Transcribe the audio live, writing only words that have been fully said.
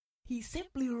He's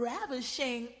simply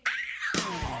ravishing.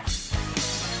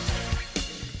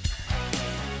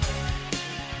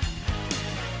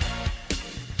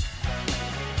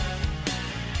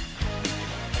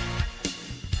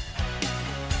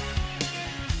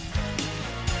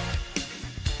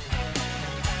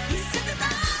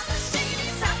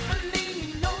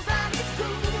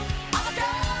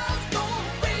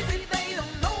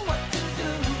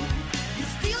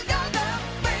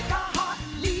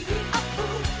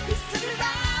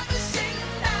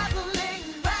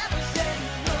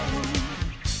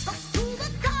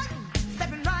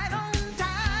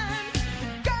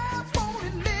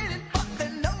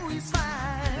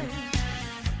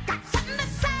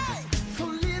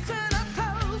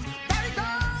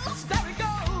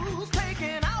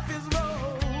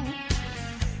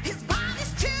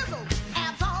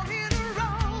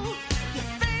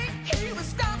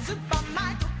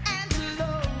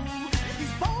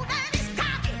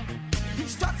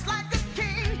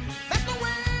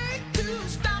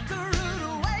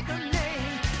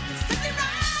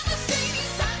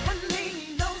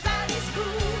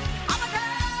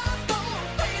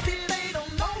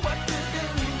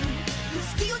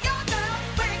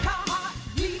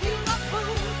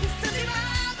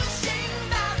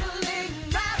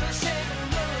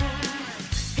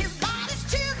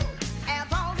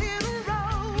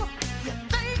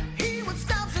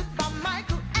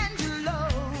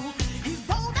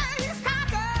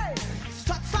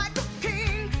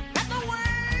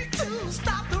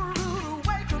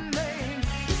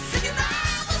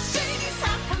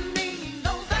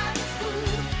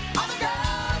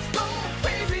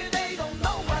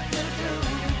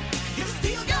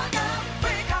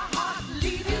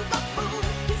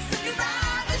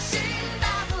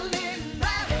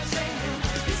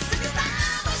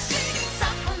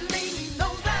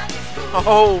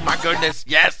 Oh my goodness,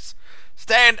 yes!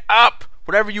 Stand up!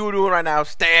 Whatever you were doing right now,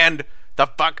 stand the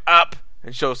fuck up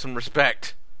and show some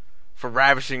respect for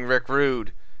Ravishing Rick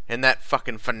Rude and that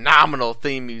fucking phenomenal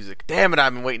theme music. Damn it,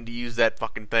 I've been waiting to use that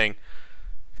fucking thing.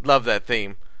 Love that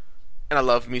theme. And I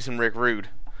love me some Rick Rude.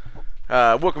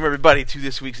 Welcome everybody to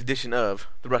this week's edition of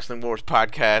the Wrestling Wars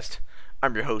Podcast.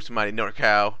 I'm your host, Mighty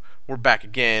NorCal. We're back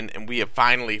again, and we have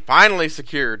finally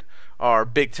secured our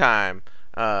big time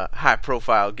high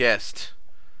profile guest,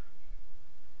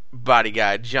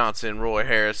 Bodyguy Johnson, Roy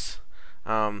Harris.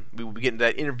 We will be getting to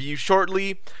that interview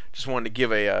shortly. Just wanted to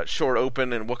give a short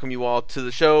open and welcome you all to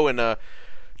the show and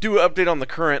do an update on the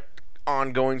current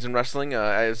ongoings in wrestling.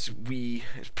 As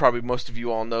probably most of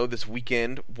you all know, this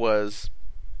weekend was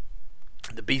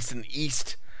the Beast in the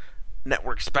East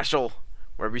Network special,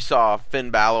 where we saw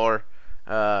Finn Balor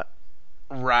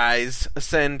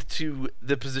ascend to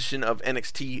the position of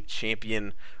NXT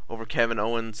champion over Kevin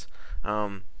Owens.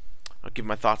 I'll give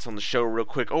my thoughts on the show real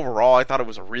quick. Overall, I thought it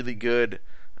was a really good,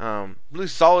 really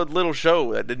solid little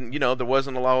show that didn't, there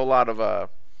wasn't a whole lot of,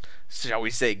 shall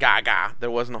we say, gaga.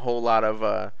 There wasn't a whole lot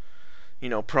of,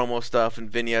 promo stuff and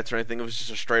vignettes or anything. It was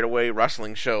just a straight away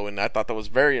wrestling show, and I thought that was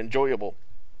very enjoyable.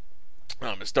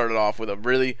 It started off with a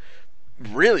really,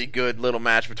 really good little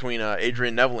match between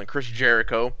Adrian Neville and Chris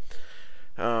Jericho.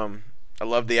 I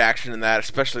loved the action in that,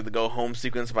 especially the go home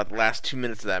sequence. About the last 2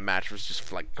 minutes of that match was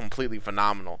just like completely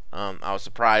phenomenal. I was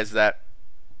surprised that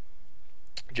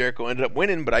Jericho ended up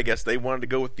winning, but I guess they wanted to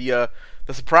go with the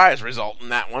surprise result in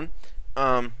that one.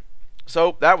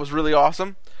 So that was really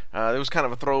awesome. It was kind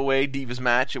of a throwaway Divas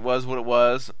match. It was what it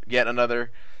was. Yet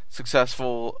another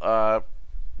successful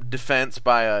defense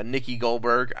by Nikki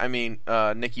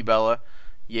Bella.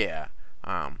 Yeah.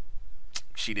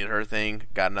 She did her thing,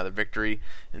 got another victory,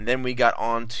 and then we got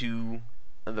on to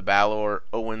the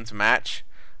Balor-Owens match.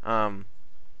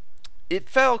 It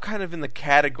fell kind of in the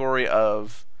category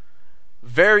of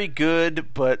very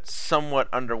good, but somewhat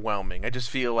underwhelming. I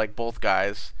just feel like both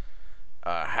guys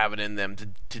have it in them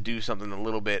to do something a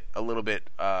little bit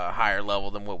higher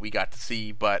level than what we got to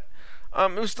see, but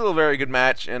it was still a very good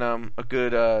match and a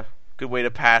good way to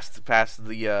pass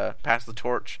the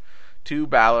torch to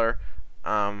Balor.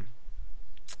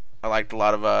 I liked a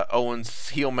lot of Owens'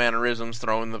 heel mannerisms,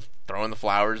 throwing the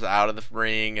flowers out of the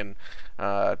ring and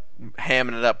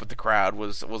hamming it up with the crowd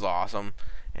was awesome,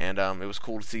 and it was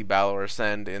cool to see Balor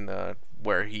ascend in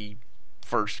where he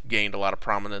first gained a lot of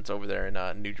prominence over there in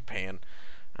New Japan.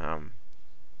 I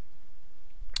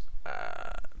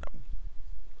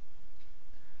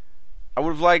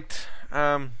would have liked.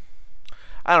 I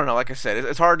don't know. Like I said,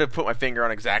 it's hard to put my finger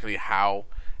on exactly how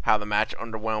the match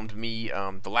underwhelmed me.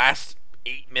 The last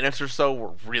 8 minutes or so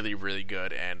were really, really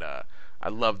good, and I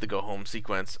love the go home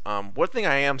sequence. One thing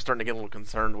I am starting to get a little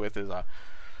concerned with is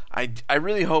I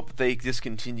really hope that they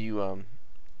discontinue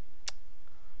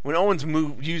when Owens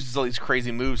uses all these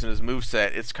crazy moves in his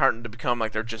moveset, it's starting to become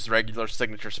like they're just regular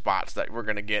signature spots that we're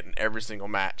going to get in every single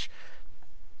match,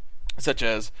 such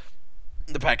as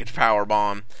the package power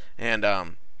bomb and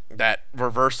that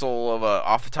reversal of a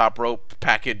off the top rope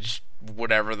package,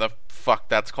 whatever the fuck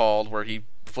that's called, where he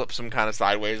flips some kind of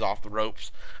sideways off the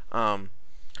ropes.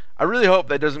 I really hope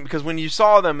that doesn't, because when you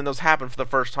saw them and those happen for the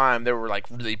first time, they were like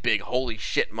really big holy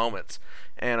shit moments.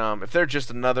 And if they're just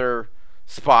another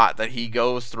spot that he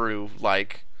goes through,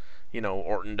 like, you know,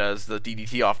 Orton does the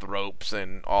DDT off the ropes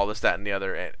and all this, that, and the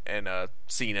other, and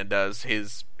Cena does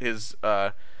his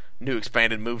new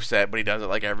expanded moveset, but he does it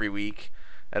like every week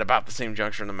at about the same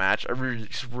juncture in the match. I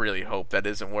really hope that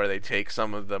isn't where they take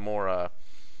some of the more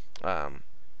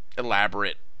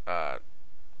elaborate,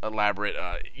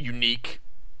 unique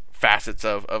facets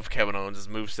of Kevin Owens'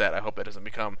 moveset. I hope that doesn't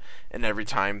become an every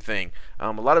time thing.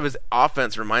 A lot of his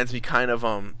offense reminds me kind of,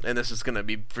 and this is going to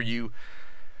be for you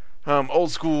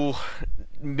old school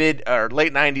mid or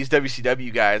late 90s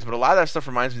WCW guys, but a lot of that stuff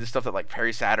reminds me of the stuff that like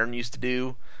Perry Saturn used to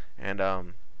do, and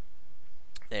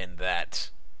that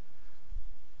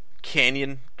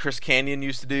Chris Canyon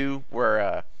used to do,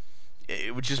 where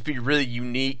it would just be really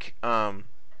unique,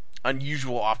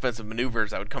 unusual offensive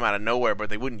maneuvers that would come out of nowhere, but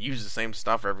they wouldn't use the same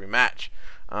stuff every match.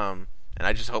 And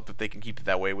I just hope that they can keep it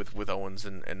that way with Owens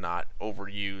and not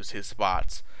overuse his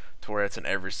spots to where it's an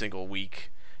every single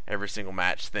week, every single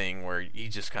match thing where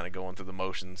he's just kind of going through the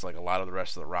motions like a lot of the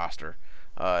rest of the roster.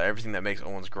 Everything that makes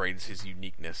Owens great is his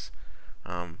uniqueness.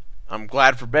 I'm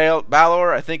glad for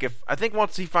Balor. I think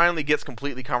once he finally gets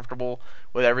completely comfortable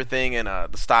with everything and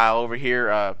the style over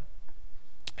here,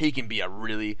 he can be a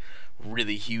really,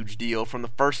 really huge deal. From the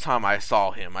first time I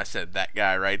saw him, I said, that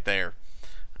guy right there,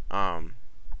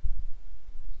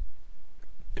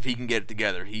 if he can get it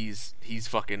together, he's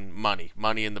fucking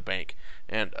money in the bank.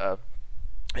 And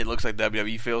it looks like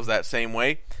WWE feels that same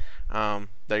way.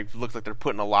 They look like they're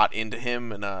putting a lot into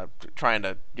him and trying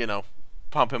to, you know,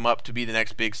 pump him up to be the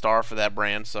next big star for that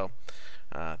brand. So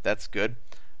that's good.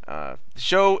 The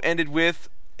show ended with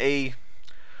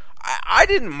I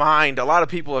didn't mind. A lot of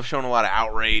people have shown a lot of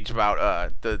outrage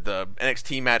about the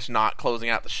NXT match not closing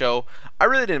out the show. I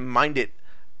really didn't mind it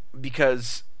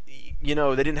because, you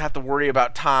know, they didn't have to worry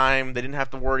about time. They didn't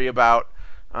have to worry about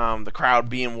the crowd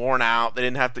being worn out. They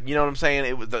didn't have to, you know what I'm saying?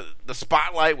 It was the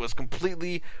spotlight was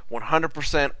completely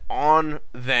 100% on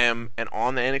them and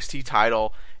on the NXT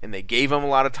title, and they gave them a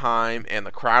lot of time, and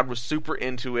the crowd was super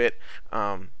into it.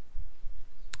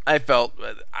 I felt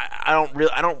I don't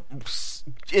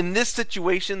in this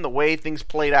situation, the way things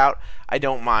played out, I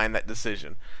don't mind that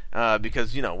decision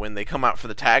because, you know, when they come out for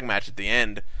the tag match at the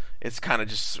end, it's kind of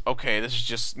just, okay, this is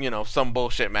just, you know, some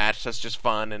bullshit match that's just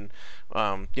fun, and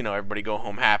you know, everybody go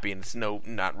home happy, and it's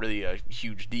not really a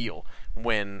huge deal.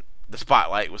 When the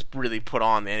spotlight was really put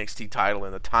on the NXT title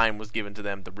and the time was given to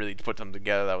them to really put them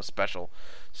together, that was special.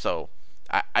 So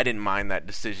I didn't mind that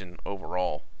decision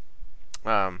overall.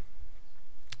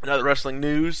 Another wrestling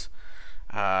news,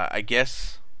 I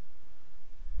guess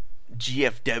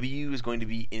GFW is going to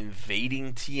be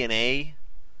invading TNA,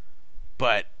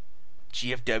 but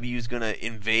GFW is going to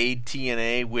invade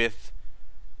TNA with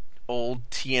old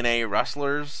TNA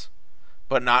wrestlers,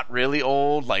 but not really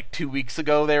old. Like 2 weeks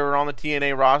ago they were on the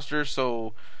TNA roster,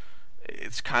 so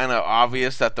it's kind of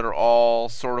obvious that they're all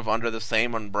sort of under the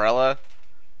same umbrella.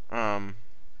 I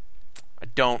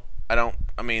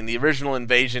mean, the original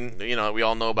invasion, you know, we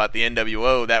all know about the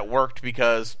NWO, that worked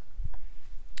because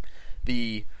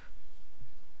the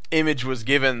image was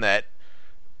given that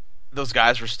those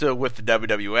guys were still with the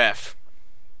WWF.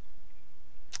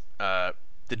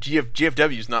 The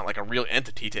GFW is not like a real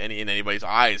entity in anybody's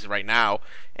eyes right now,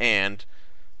 and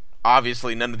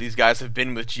obviously none of these guys have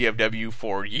been with GFW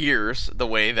for years, the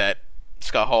way that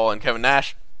Scott Hall and Kevin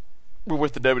Nash were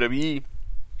with the WWE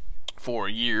for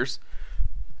years.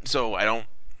 So I don't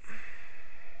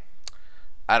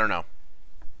know.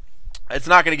 It's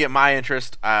not going to get my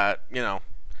interest. You know,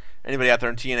 anybody out there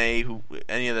in TNA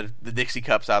any of the Dixie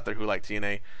Cups out there who like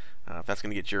TNA, if that's going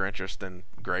to get your interest, then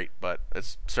great. But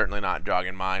it's certainly not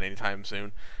jogging mine anytime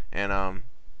soon. And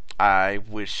I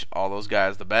wish all those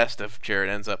guys the best if Jarrett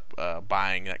ends up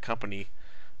buying that company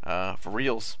for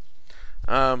reals.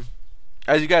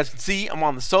 As you guys can see, I'm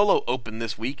on the solo open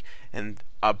this week, and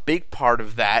a big part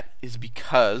of that is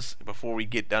because, before we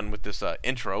get done with this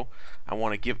intro, I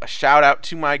want to give a shout out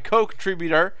to my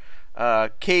co-contributor,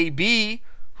 KB,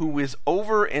 who is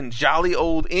over in jolly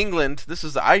old England.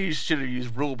 I should have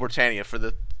used Rule Britannia for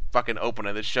the fucking open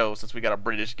of this show, since we got a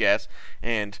British guest,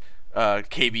 and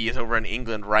KB is over in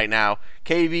England right now.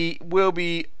 KB will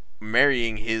be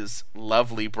marrying his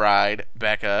lovely bride,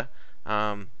 Becca,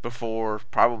 before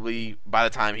probably by the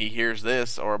time he hears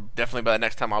this, or definitely by the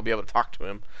next time I'll be able to talk to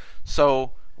him.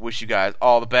 So, wish you guys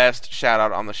all the best. Shout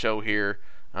out on the show here,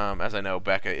 as I know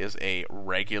Becca is a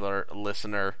regular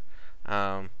listener.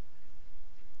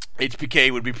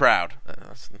 HBK would be proud.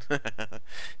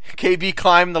 KB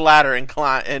climbed the ladder and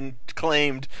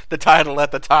claimed the title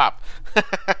at the top.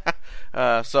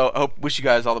 So, wish you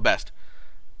guys all the best.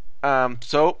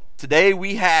 So, today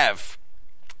we have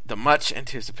the much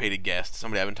anticipated guest,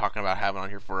 somebody I've been talking about having on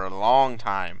here for a long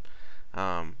time.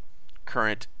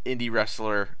 Current indie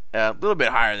wrestler, a little bit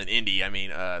higher than indie. I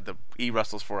mean, he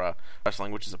wrestles for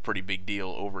wrestling, which is a pretty big deal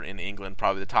over in England.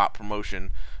 Probably the top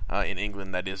promotion in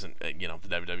England that isn't, the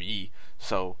WWE.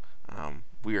 So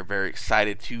we are very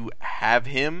excited to have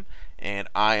him, and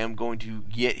I am going to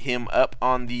get him up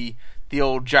on the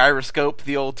old gyroscope,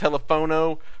 the old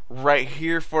telephono, right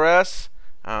here for us.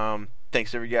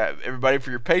 Thanks everybody for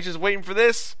your patience waiting for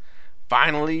this.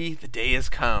 Finally, the day has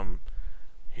come.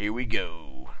 Here we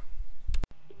go.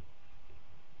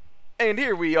 And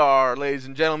here we are, ladies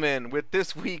and gentlemen, with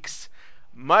this week's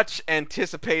much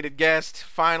anticipated guest.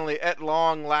 Finally, at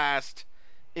long last,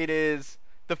 it is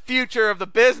the future of the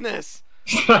business.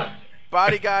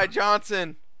 Bodyguy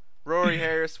Johnson. Rory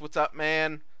Harris, what's up,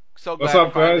 man? So glad to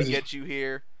finally get you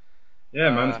here. Yeah,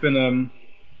 man, it's been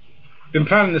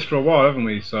planning this for a while, haven't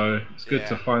we? So it's good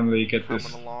to finally get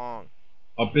this. Along.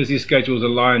 Our busy schedules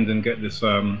aligned and get this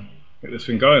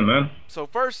thing going, man. So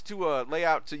first, to lay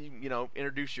out, to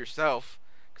introduce yourself,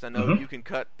 because I know you can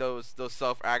cut those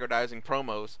self-aggrandizing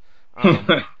promos.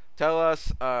 Tell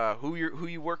us who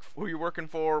you're working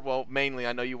for. Well, mainly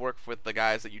I know you work with the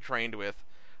guys that you trained with.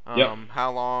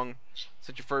 How long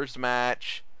since your first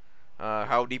match?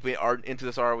 How deeply into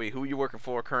this are we? Who are you working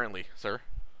for currently, sir?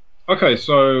 Okay,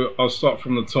 so I'll start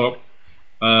from the top.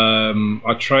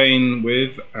 I train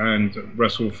with and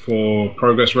wrestle for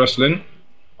Progress Wrestling.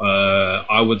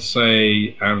 I would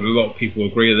say, and a lot of people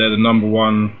agree, that they're the number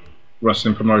one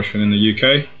wrestling promotion in the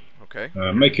UK. Okay.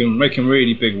 Making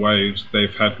really big waves.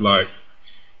 They've had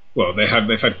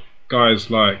they've had guys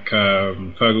like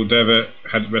Fergal Devitt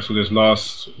had wrestled his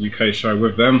last UK show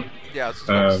with them. Yeah, I was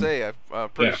going to say, I'm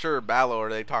pretty sure Balor,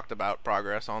 they talked about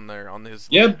Progress on his.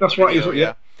 Yeah, that's right. Video,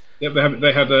 yeah.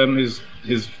 They had his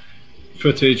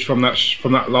footage from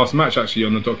that last match actually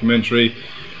on the documentary.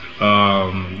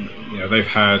 They've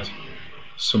had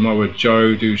Samoa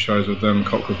Joe do shows with them,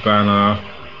 Cock Cabana,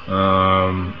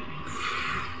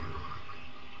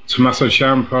 Tommaso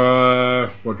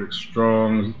Ciampa, Roderick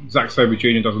Strong, Zack Sabre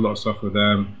Jr. does a lot of stuff with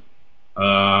them.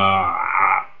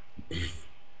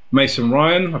 Mason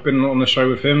Ryan, I've been on the show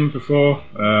with him before.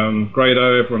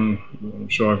 Grado, everyone, I'm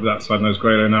sure over that side knows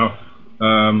Grado now.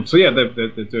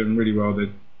 They're doing really well.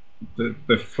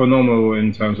 They're phenomenal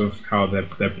in terms of how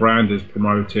their brand is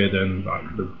promoted, and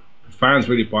the fans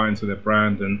really buy into their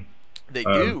brand. And they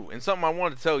do. And something I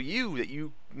wanted to tell you that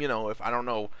if I don't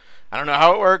know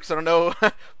how it works, I don't know,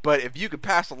 but if you could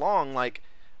pass along,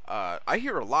 I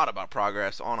hear a lot about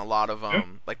Progress on a lot of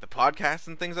like the podcasts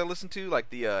and things I listen to, like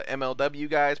the MLW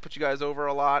guys put you guys over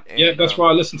a lot. And, that's why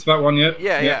I listened to that one.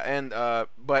 Yeah. And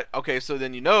but okay, so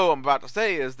then I'm about to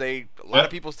say is a lot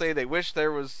of people say they wish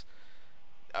there was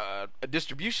a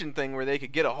distribution thing where they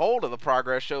could get a hold of the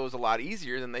Progress shows a lot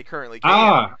easier than they currently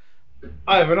can.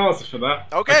 I have an answer for that.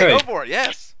 Okay, go for it.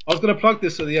 Yes. I was going to plug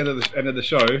this at the end of the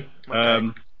show.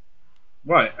 Okay.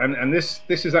 Right, and this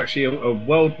is actually a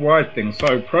worldwide thing.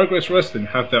 So Progress Wrestling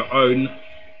have their own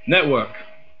network,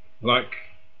 like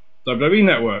WWE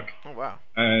Network. Oh wow!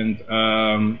 And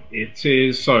it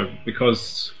is so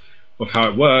because of how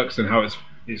it works and how it's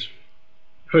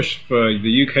pushed for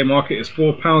the UK market. It's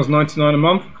 £4.99 a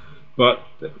month, but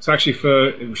it's actually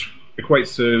it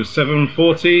equates to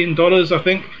 $7.14, I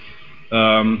think.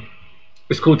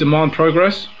 It's called Demand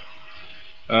Progress.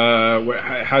 Where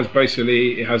it has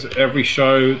every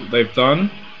show that they've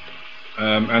done,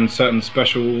 and certain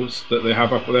specials that they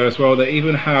have up there as well. They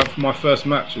even have my first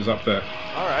match is up there.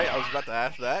 All right, I was about to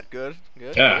ask that. Good.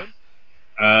 Yeah.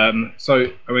 Good.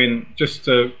 So I mean, just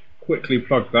to quickly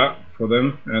plug that for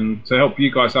them and to help you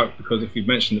guys out, because if you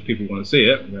mention that people want to see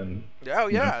it, then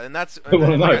and that's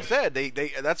like I said, they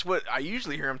that's what I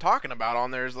usually hear them talking about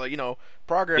on there is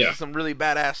Progress is some really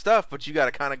badass stuff, but you got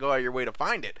to kind of go out of your way to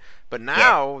find it. But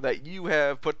now that you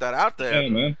have put that out there,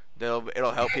 man,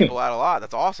 it'll help people out a lot.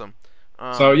 That's awesome.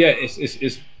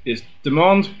 It's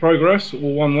Demand Progress,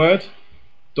 all one word,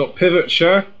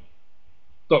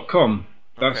 .pivotshare.com.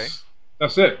 That's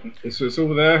it. It's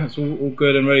all there. It's all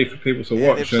good and ready for people to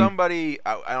watch. If somebody,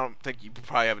 I don't think you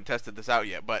probably haven't tested this out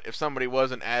yet, but if somebody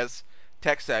wasn't as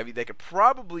tech savvy, they could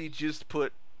probably just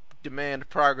put Demand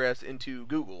Progress into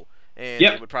Google, and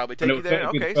Yep. it would probably And take it you would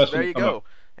there. be the Okay, so first there one you to come go. up.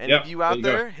 Any Yep, of you there out you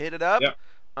go. there, hit it up. Yep.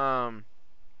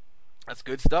 That's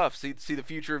good stuff. See the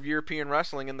future of European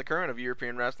wrestling and the current of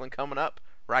European wrestling coming up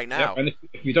right Yep. now. And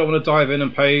if you don't want to dive in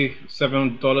and pay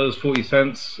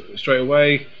 $7.40 straight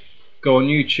away, go on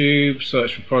YouTube,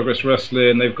 search for Progress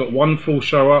Wrestling. They've got one full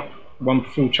show up, one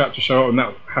full chapter show up, and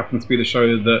that happens to be the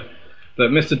show that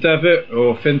Mr. Devitt,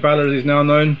 or Finn Balor as he's now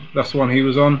known, that's the one he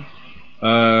was on.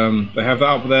 They have that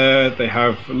up there. They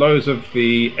have loads of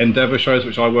the Endeavour shows,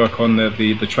 which I work on,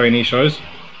 the trainee shows.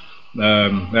 They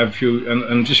have a few,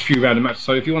 and just a few random matches.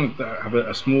 So if you want to have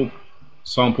a small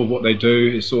sample of what they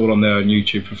do, it's all on there on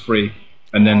YouTube for free.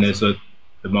 And then there's the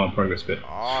demand progress bit.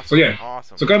 Awesome. So yeah.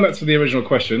 Awesome. So going back to the original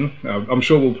question, I'm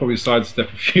sure we'll probably sidestep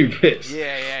a few bits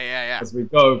Yeah. as we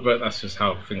go, but that's just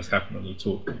how things happen when you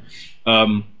talk.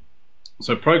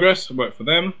 So Progress, I work for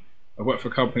them. I work for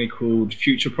a company called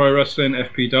Future Pro Wrestling,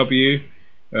 FPW.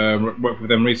 Worked with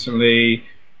them recently.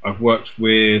 I've worked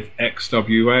with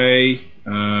XWA.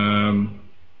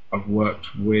 I've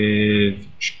worked with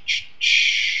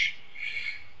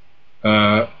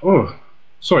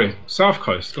South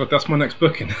Coast. God, that's my next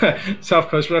booking. South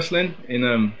Coast Wrestling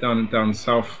in down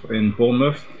south in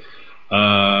Bournemouth.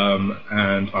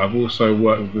 And I've also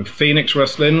worked with Phoenix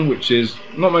Wrestling, which is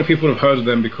not many people have heard of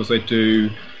them because they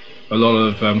do a lot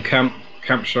of camp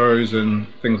shows and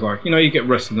things like, you get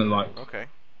wrestling at like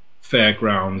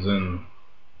fairgrounds and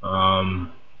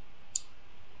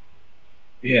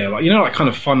like kind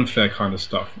of fun fair kind of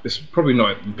stuff. It's probably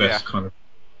not the best kind of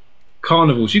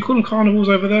carnivals. You call them carnivals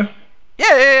over there?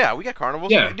 Yeah. We got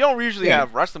carnivals. Yeah. You don't usually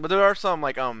have wrestling, but there are some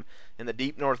like in the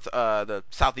deep north, the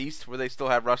southeast, where they still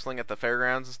have wrestling at the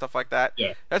fairgrounds and stuff like that.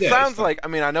 Yeah. That sounds like. I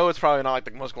mean, I know it's probably not like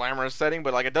the most glamorous setting,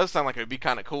 but like it does sound like it would be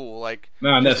kind of cool. Like.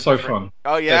 Man, they're so fun.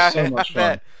 Oh yeah, they're so much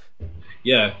fun.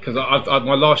 Yeah, because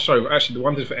my last show, actually the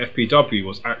one I did for FPW,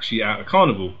 was actually at a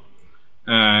carnival,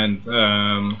 and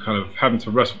kind of having to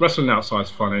wrestling outside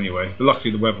is fun anyway. But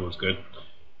luckily the weather was good.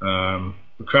 The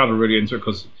crowd are really into it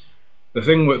because the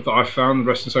thing that I found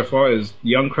wrestling so far is the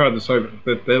young crowd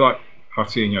they're like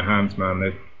putty in your hands,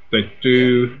 man. They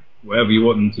do whatever you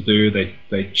want them to do.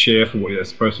 They cheer for what they're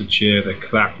supposed to cheer. They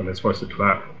clap when they're supposed to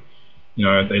clap. They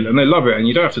love it, and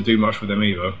you don't have to do much with them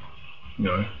either.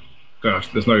 I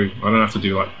don't have to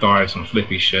do like dives and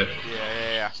flippy shit.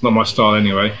 Yeah. It's not my style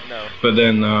anyway. No. But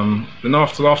then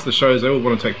after the shows, they all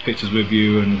want to take pictures with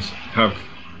you and have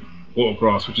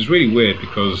autographs, which is really weird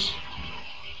because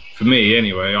for me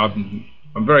anyway, I'm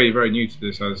very, very new to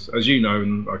this, as you know,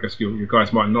 and I guess you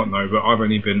guys might not know, but I've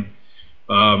only been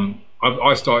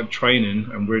I started training,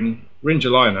 and we're in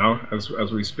July now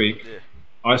as we speak. Yeah.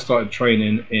 I started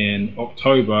training in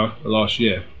October last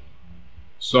year,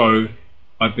 so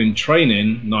I've been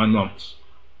training 9 months.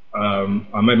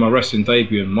 I made my wrestling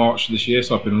debut in March this year,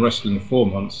 so I've been wrestling 4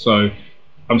 months. So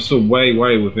I'm still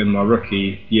way within my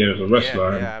rookie year as a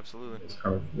wrestler. Yeah, absolutely.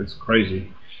 It's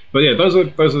crazy. But yeah, those are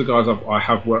the guys I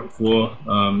have worked for.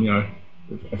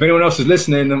 If anyone else is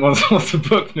listening and wants to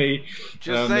book me,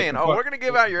 just saying. We're gonna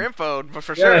give out your info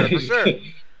for sure.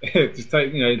 Just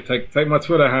take my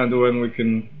Twitter handle and we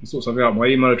can sort something out. My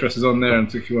email address is on there,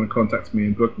 and if you want to contact me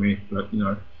and book me,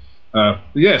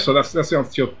 so that's the answer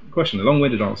to your question. A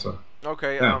long-winded answer.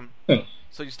 Okay. Yeah.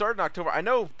 So you started in October. I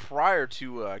know prior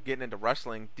to getting into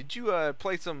wrestling, did you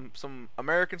play some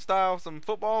American style, some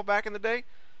football back in the day?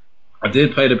 I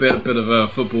did play a bit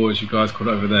of football, as you guys call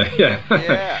it over there. Yeah.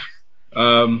 Yeah.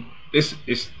 It's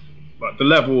like the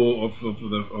level of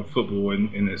football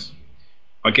in its,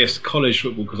 I guess, college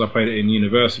football, because I played it in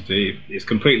university. It's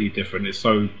completely different. It's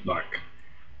so like,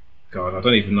 God, I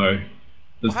don't even know.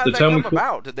 How did that come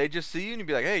about? Did they just see you and you'd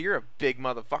be like, "Hey, you're a big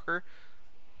motherfucker"?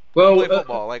 Well, play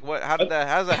football. Like what? How does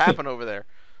that happen over there?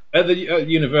 At the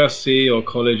university or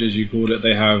college, as you call it,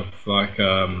 they have like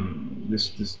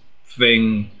this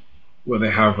thing where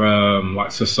they have like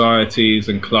societies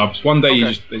and clubs. One day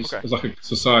it was like a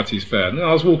societies fair. And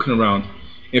I was walking around.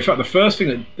 In fact, the first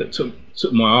thing that took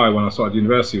my eye when I started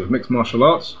university was mixed martial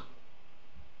arts.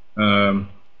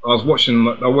 I was watching,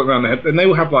 I went around there, and they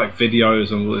will have like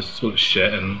videos and all this sort of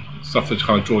shit and stuff to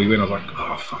kind of draw you in. I was like,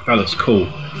 oh fuck, that looks cool.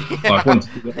 Like,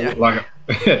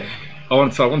 I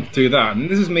want to do that.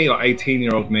 And this is me, like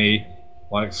 18-year-old me,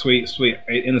 like sweet,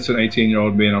 innocent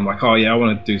 18-year-old me, and I'm like, oh yeah, I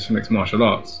want to do some mixed martial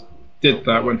arts. Did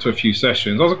that, went to a few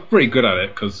sessions. I was pretty good at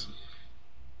it because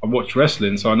I watched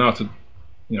wrestling, so I know how to,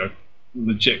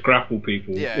 legit grapple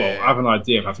people. I have an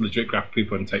idea of how to legit grapple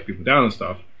people and take people down and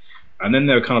stuff. And then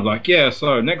they were kind of like, yeah,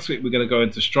 so next week we're going to go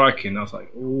into striking. I was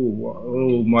like,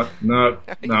 no, I'm not doing that.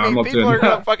 People are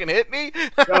going to fucking hit me?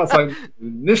 I was like,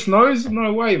 this nose?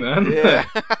 No way, man. Yeah.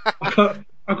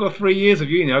 I've got 3 years of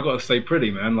uni. I've got to stay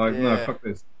pretty, man. Like, no, Yeah. fuck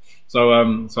this. So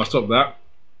I stopped that.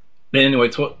 Then anyway,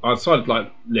 I started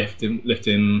like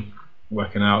lifting,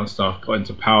 working out and stuff. Got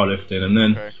into powerlifting, and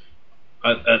then Okay.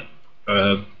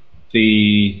 at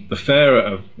the fair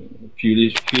a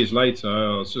few years later,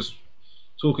 I was just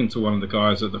talking to one of the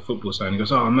guys at the football stand. He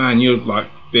goes, "Oh man, you're like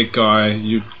big guy.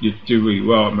 You do really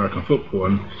well at American football."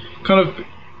 And kind of,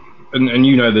 and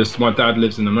you know this. My dad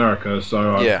lives in America,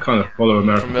 so I Yeah. kind of follow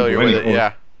American Familiar football with it, anyway.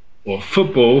 yeah. Or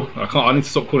football. I need to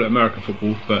stop calling it American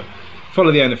football, but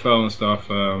follow the NFL and stuff.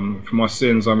 For my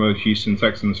sins, I'm a Houston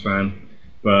Texans fan,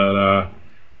 but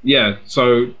yeah.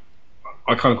 So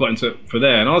I kind of got into it for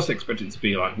there, and I was expecting it to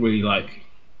be like really like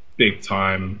big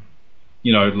time,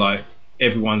 like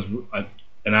everyone's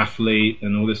an athlete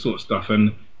and all this sort of stuff.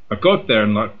 And I got there,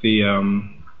 and like the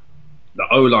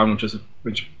O line was just a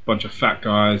bunch of fat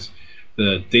guys.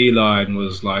 The D line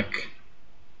was like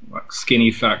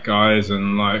skinny fat guys,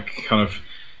 and like kind of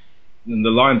and the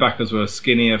linebackers were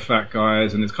skinnier fat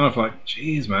guys. And it's kind of like,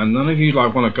 geez, man, none of you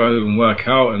like want to go and work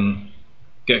out and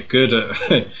get good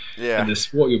at Yeah. at the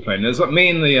sport you're playing. There's like me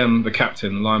and the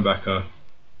captain, the linebacker,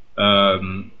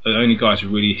 the only guys who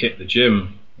really hit the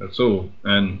gym at all.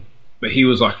 But he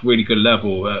was like really good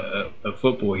level at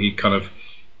football.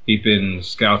 He'd been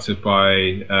scouted by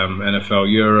NFL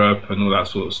Europe and all that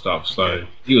sort of stuff. So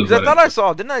he was. 'Cause I thought I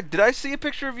saw, did I see a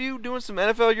picture of you doing some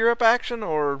NFL Europe action,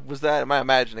 or am I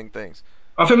imagining things?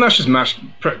 I think that's just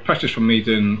practice from me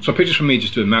doing. So pictures from me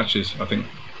just doing matches. I think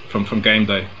from game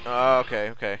day. Oh,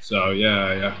 okay. So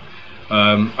yeah.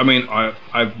 I mean,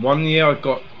 I 1 year I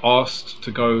got asked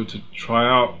to go to try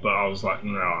out, but I was like,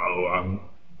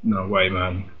 no way,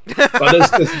 man. But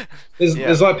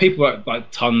there's like people that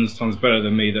like tons better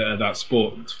than me that are that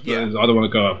sport. Yeah. I don't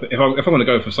want to go up. If I'm going to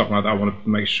go for something like that, I want to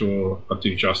make sure I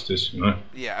do justice.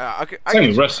 Yeah, I It's only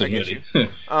get you, wrestling, I get really.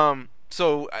 you.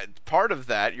 So part of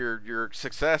that, your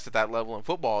success at that level in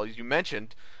football, as you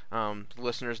mentioned,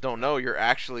 listeners don't know, you're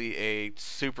actually a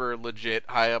super legit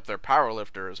high up there power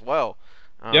lifter as well.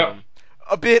 Yep.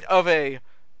 A bit of a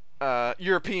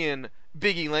European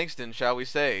Biggie Langston, shall we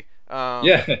say?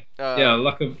 Yeah,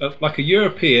 like a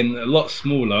European, a lot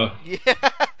smaller, Yeah.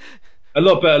 a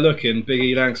lot better looking.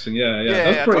 Biggie Langston, yeah.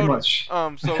 That's pretty totally. much.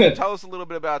 So tell us a little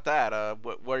bit about that.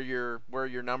 What are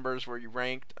your numbers? Where you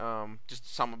ranked?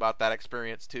 Just some about that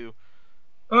experience too.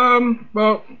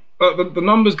 Well, the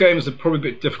numbers games are probably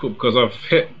a bit difficult because I've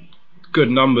hit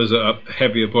good numbers at a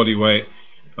heavier body weight.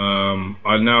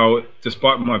 I now,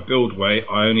 despite my build weight,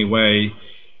 I only weigh,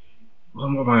 what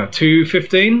am I,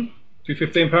 215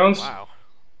 pounds. Wow.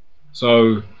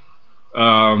 So,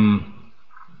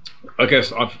 I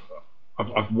guess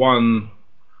I've won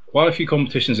quite a few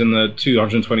competitions in the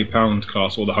 220-pound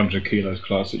class, or the 100 kilos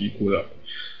class that you call that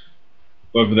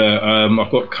over there.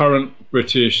 I've got current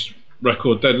British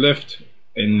record deadlift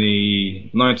in the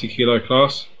 90 kilo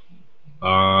class.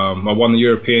 I won the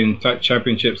European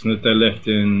Championships in the deadlift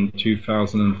in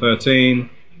 2013.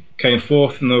 Came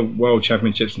fourth in the World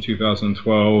Championships in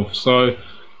 2012. So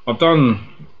I've done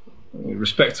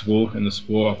respectable in the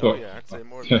sport. I've got, I'd say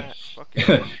more than that. Fuck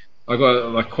yeah. I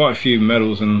got like quite a few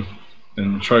medals and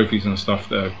trophies and stuff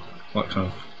that are like kind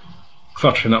of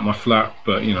cluttering up my flat,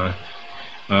 but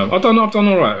I've done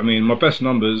all right. I mean, my best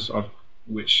numbers,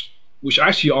 which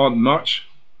actually aren't much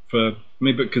for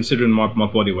me, but considering my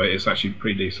body weight, it's actually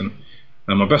pretty decent.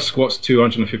 And my best squat's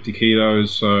 250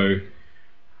 kilos, so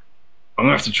I'm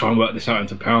gonna have to try and work this out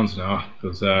into pounds now,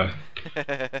 because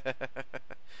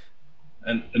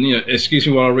and excuse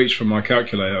me while I reach for my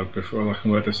calculator before I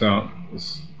can work this out.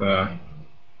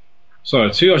 So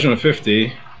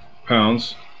 250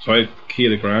 pounds, sorry,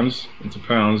 kilograms into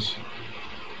pounds.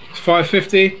 It's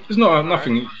 550. It's not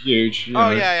nothing huge.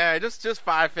 Yeah, just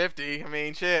 550. I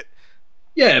mean, shit.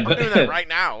 Yeah, I'm doing that right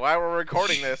now while we're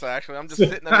recording this. Actually, I'm just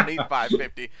sitting underneath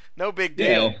 550. No big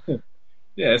deal.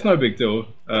 Yeah, it's no big deal.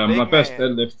 My best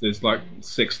deadlift is like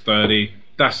 630.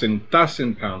 That's in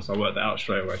pounds. I worked that out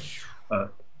straight away.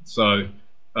 So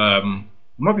it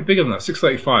might be bigger than that.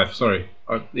 635. Sorry.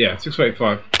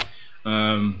 635.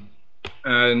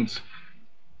 And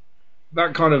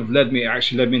that kind of led me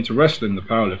into wrestling, the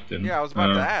powerlifting. Yeah, I was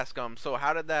about to ask. So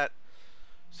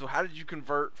how did you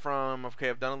convert from, okay,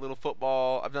 I've done a little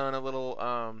football, I've done a little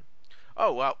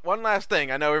oh, well, one last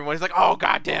thing. I know everybody's like, "Oh,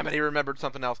 god damn it, he remembered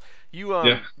something else." You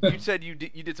you said you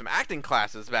did some acting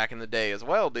classes back in the day as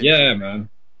well, didn't you? Yeah, man.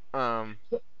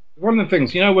 One of the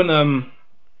things,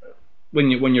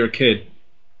 when you're a kid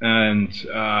and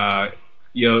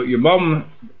your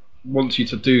mum wants you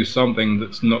to do something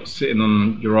that's not sitting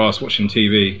on your ass watching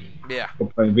TV. Yeah. Or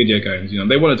playing video games.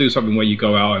 They want to do something where you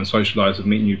go out and socialize and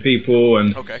meet new people.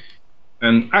 And okay.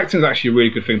 And acting is actually a really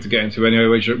good thing to get into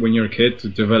anyway when you're a kid, to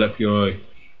develop your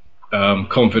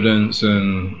confidence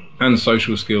and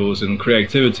social skills and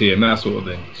creativity and that sort of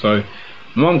thing. So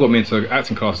my mum got me into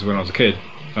acting classes when I was a kid.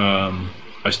 I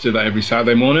used to do that every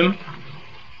Saturday morning.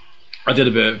 I did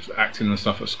a bit of acting and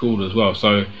stuff at school as well.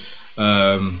 So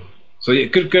yeah,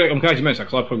 good. I'm glad you mentioned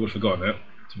that, because I probably would have forgotten it,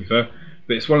 to be fair.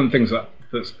 But it's one of the things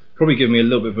that's probably given me a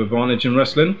little bit of advantage in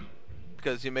wrestling.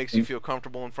 Because it makes you feel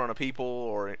comfortable in front of people,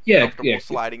 or Yeah, comfortable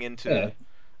sliding into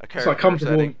a character it's like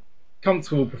comfortable setting.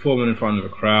 Comfortable performing in front of a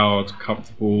crowd,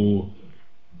 comfortable,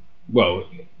 well,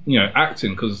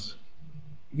 acting, because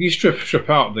if you strip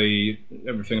out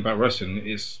everything about wrestling,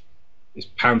 it's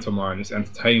pantomime, it's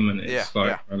entertainment, it's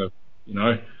kind of,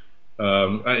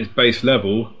 at its base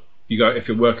level, if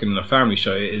you're working in a family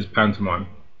show, it is pantomime.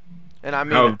 And I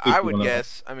mean, I would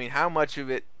guess, how much of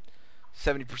it,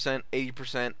 70%,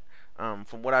 80%,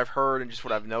 from what I've heard and just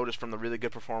what I've noticed from the really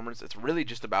good performers, it's really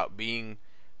just about being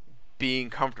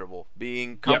comfortable,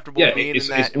 being in that,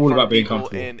 it's all about being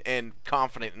comfortable and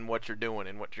confident in what you're doing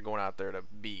and what you're going out there to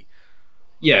be.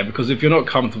 Yeah, because if you're not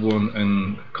comfortable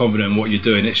and confident in what you're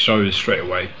doing, it shows straight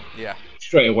away. Yeah.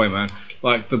 Straight away, man.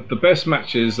 Like the best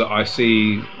matches that I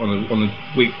see on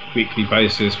a weekly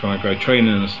basis when I go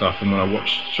training and stuff, and when I watch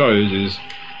shows, is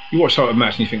you watch some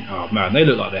match and you think, oh man, they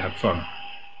look like they had fun.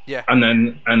 Yeah. And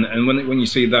then when you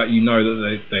see that, you know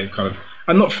that they kind of,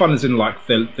 and not fun as in like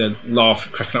they're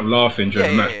cracking up laughing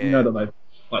during the match. You know that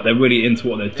they're really into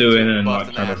what they're doing, and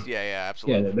like kind of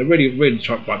absolutely. Yeah, they're really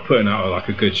trying, like, putting out like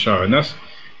a good show, and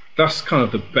that's kind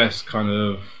of the best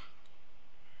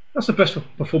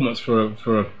performance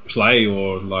for a play,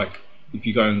 or like if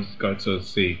you go to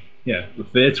see the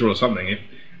theatre or something. If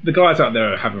the guys out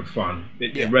there are having fun,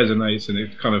 it resonates, and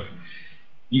it kind of,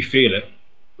 you feel it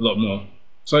a lot more.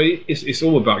 So it's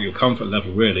all about your comfort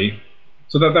level, really.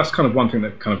 So that's kind of one thing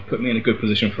that kind of put me in a good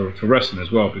position for wrestling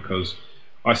as well, because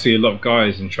I see a lot of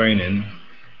guys in training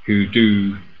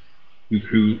who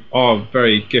are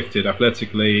very gifted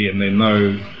athletically, and they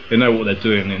know what they're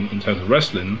doing in terms of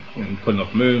wrestling and putting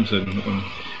off moves and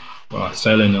like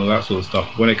selling and all that sort of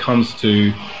stuff. When it comes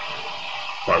to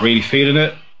like really feeling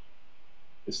it,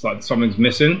 it's like something's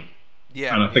missing.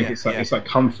 Yeah. And I think it's like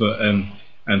comfort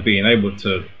and being able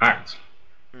to act,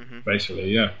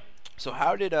 basically. Yeah. So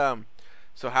how did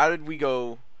we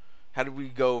go? How did we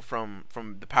go from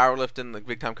the powerlifting, the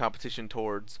big time competition,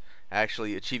 towards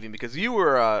actually achieving? Because you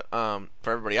were,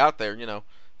 for everybody out there,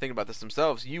 thinking about this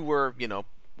themselves, you were,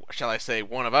 shall I say,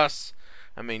 one of us.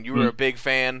 I mean, you were a big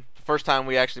fan. The first time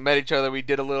we actually met each other, we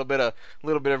did a little bit of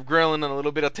grilling and a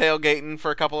little bit of tailgating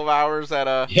for a couple of hours at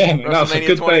WrestleMania that was a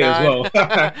good 29. Day as well.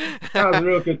 That was a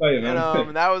real good day, man.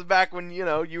 And that was back when you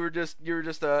were just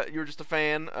a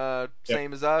fan,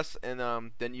 same as us,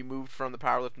 and then you moved from the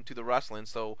powerlifting to the wrestling.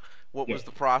 So what was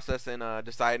the process in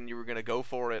deciding you were going to go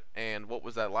for it, and what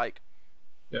was that like?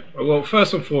 Yeah. Well,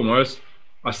 first and foremost,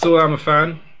 I still am a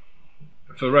fan.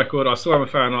 For the record, I still am a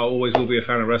fan. I always will be a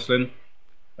fan of wrestling.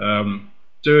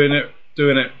 Doing it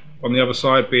on the other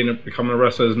side, becoming a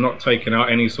wrestler, is not taking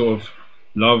out any sort of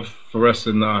love for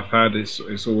wrestling that I've had. It's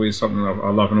always something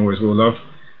I love and always will love.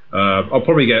 I'll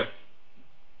probably get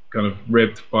kind of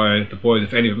ribbed by the boys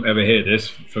if any of them ever hear this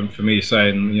for me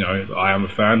saying, I am a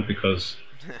fan, because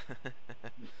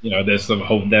there's the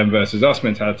whole them versus us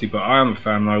mentality. But I am a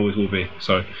fan, and I always will be.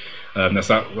 So that's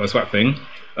that thing.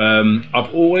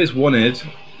 I've always wanted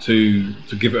to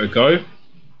give it a go.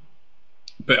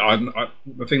 But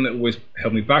the thing that always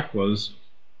held me back was,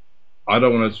 I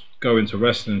don't want to go into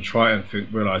wrestling and try and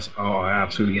realise, I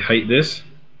absolutely hate this.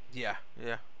 Yeah.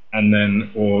 And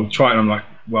then, or try it and I'm like,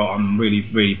 well, I'm really,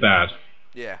 really bad.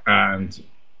 Yeah. And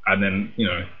then,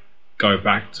 go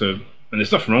back to, and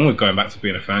there's nothing wrong with going back to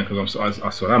being a fan, because I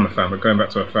still am a fan, but going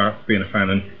back to being a fan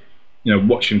and,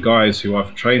 watching guys who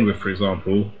I've trained with, for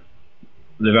example,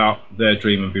 live out their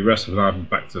dream and be wrestlers, and I'm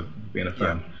back to being a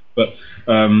fan. But,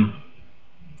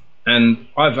 and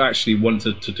I've actually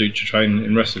wanted to train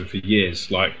in wrestling for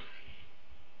years. Like,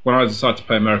 when I decided to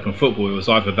play American football, it was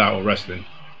either that or wrestling.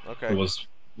 Okay. It was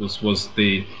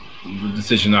the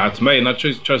decision I had to make, and I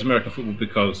chose American football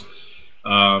because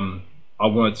I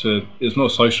wanted to. It was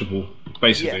more sociable,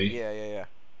 basically. Yeah.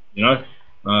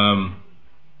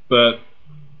 But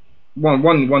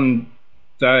one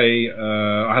day,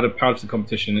 I had a powerlifting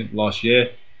competition last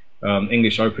year,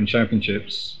 English Open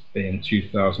Championships in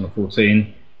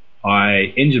 2014.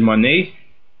 I injured my knee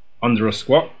under a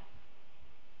squat.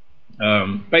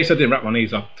 Basically, I didn't wrap my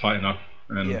knees up tight enough,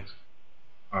 and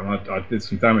I did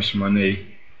some damage to my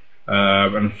knee.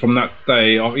 And from that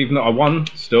day, even though I won,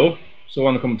 still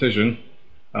won the competition,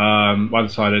 I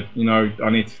decided, I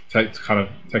need to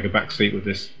take a back seat with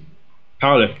this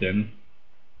powerlifting.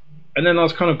 And then I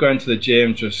was kind of going to the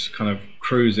gym, just kind of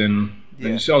cruising. Yeah.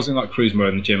 And so I was in like cruise mode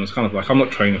in the gym. I was kind of like, I'm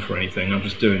not training for anything. I'm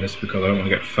just doing this because I don't want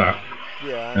to get fat.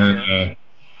 Yeah.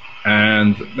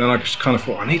 And then I just kind of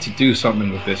thought, I need to do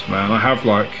something with this, man.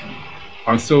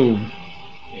 I'm still,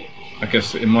 I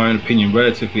guess, in my own opinion,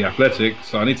 relatively athletic,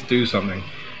 so I need to do something.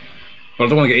 But I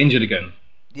don't want to get injured again.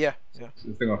 Yeah. That's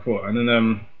the thing I thought. And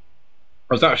then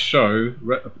I was at a show,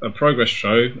 a Progress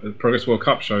World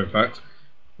Cup show, in fact,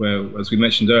 where, as we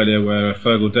mentioned earlier, where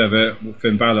Fergal Devitt,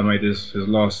 Finn Balor made his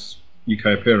last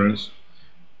UK appearance.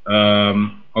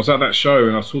 I was at that show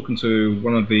and I was talking to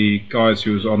one of the guys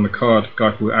who was on the card, a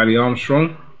guy called Ali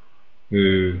Armstrong,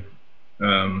 who,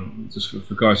 just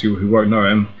for guys who won't know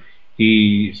him,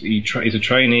 he's a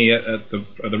trainee at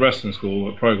the wrestling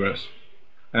school at Progress.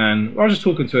 And I was just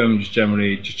talking to him, just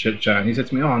generally, just chit chat, and he said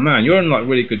to me, "Oh man, you're in like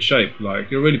really good shape.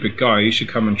 Like you're a really big guy. You should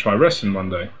come and try wrestling one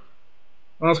day." And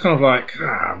I was kind of like,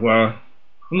 well,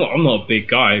 I'm not a big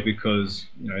guy because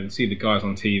you see the guys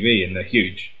on TV and they're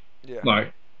huge. Yeah.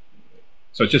 Like,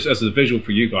 so just as a visual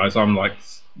for you guys, I'm like,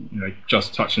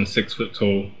 just touching 6 foot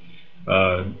tall,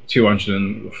 200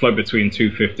 and float between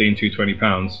 215 and 220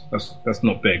 pounds. That's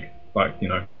not big. Like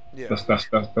Yeah.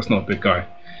 that's not a big guy.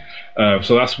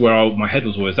 So that's where my head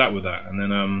was always at with that. And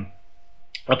then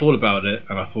I thought about it,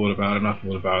 and I thought about it, and I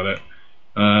thought about it.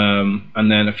 And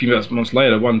then a few months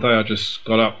later, one day I just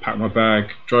got up, packed my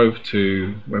bag, drove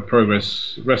to where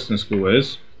Progress Wrestling School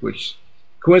is, which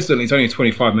coincidentally is only a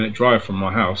 25-minute drive from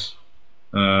my house.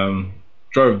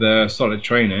 Drove there, started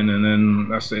training, and then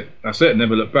that's it.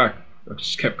 Never looked back. I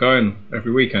just kept going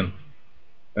every weekend.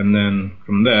 And then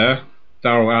from there,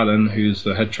 Daryl Allen, who's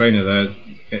the head trainer there,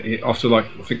 after like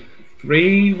I think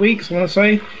 3 weeks, I want to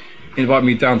say, invited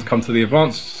me down to come to the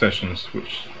advanced sessions,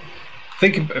 which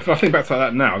if I think back to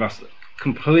that now, that's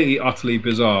completely, utterly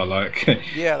bizarre. Like,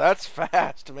 yeah, that's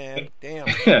fast, man. Damn.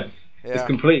 Yeah. It's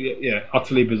completely,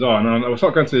 utterly bizarre. And I was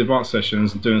going to the advanced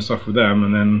sessions and doing stuff with them,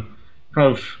 and then kind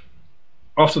of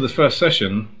after the first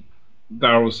session,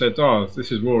 Daryl said, "Oh,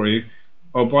 this is Rory.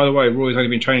 Oh, by the way, Rory's only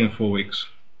been training 4 weeks."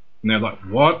 And they're like,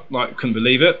 "What?" Like, couldn't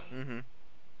believe it.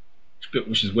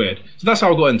 Which is weird. So that's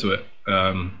how I got into it.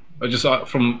 I just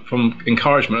from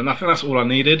encouragement, and I think that's all I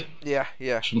needed. Yeah.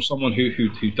 From someone who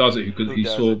does it, who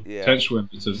saw potential in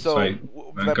it, to say,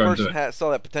 that go and do person it. saw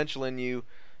that potential in you.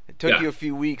 It took you a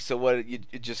few weeks, so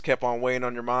it just kept on weighing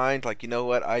on your mind. Like, you know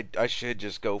what, I should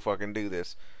just go fucking do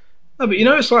this. No, but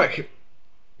it's like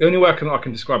the only way I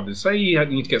can describe it is, say you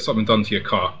need to get something done to your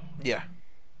car. Yeah.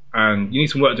 And you need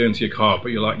some work doing to your car,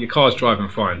 but you're like, your car's driving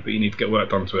fine, but you need to get work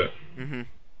done to it. And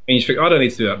you think, I don't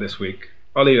need to do that this week.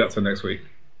 I'll leave that till next week.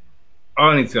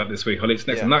 I need to do that this week. I'll leave it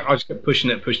next. And I just kept pushing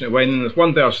it away. And then there's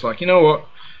one day I was like, you know what?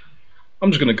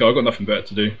 I'm just going to go. I've got nothing better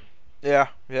to do. Yeah.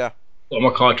 Got my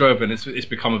car drove, and it's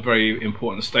become a very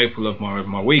important staple of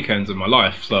my weekends and my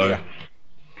life. So,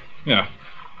 yeah.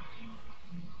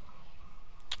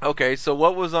 Okay, so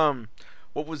what was the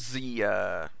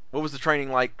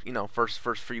training like? First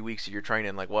few weeks of your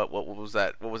training, like what was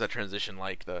that? What was that transition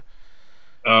like?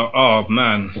 Oh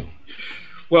man,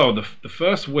 well the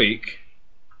first week,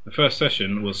 the first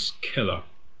session was killer,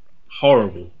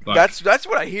 horrible. Like, that's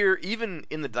what I hear. Even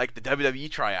in the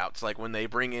WWE tryouts, like when they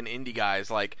bring in indie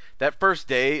guys, like that first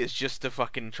day is just to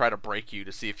fucking try to break you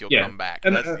to see if you'll come back.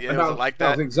 And, was it like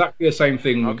that was exactly the same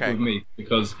thing with me,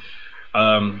 because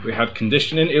we had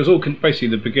conditioning. It was all basically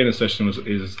the beginner session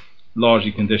is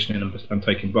largely conditioning and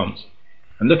taking bumps.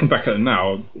 And looking back at it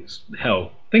now, it's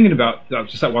hell. Thinking about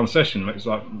just that one session,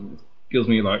 gives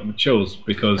me like chills,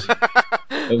 because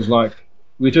it was like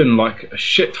we were doing like a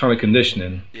shit ton of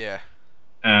conditioning. Yeah.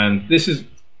 And this is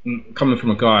coming from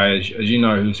a guy, as you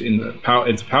know, who's into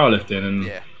powerlifting,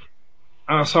 and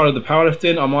outside of the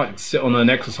powerlifting, I might sit on an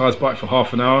exercise bike for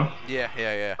half an hour.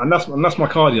 Yeah. And that's my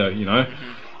cardio,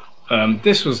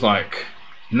 This was like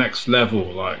next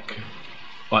level, like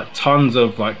tons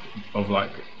of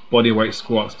body weight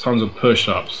squats, tons of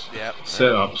push-ups,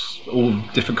 sit-ups, all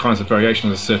different kinds of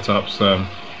variations of sit-ups,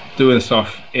 doing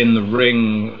stuff in the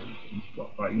ring,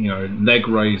 like leg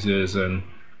raises and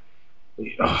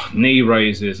knee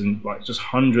raises, and like just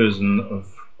hundreds of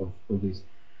these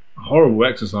horrible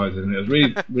exercises. And it was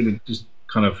really just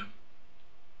kind of,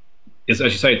 as you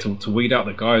say, to weed out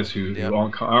the guys who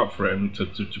aren't cut out for it, and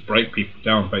to break people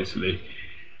down basically.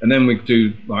 And then we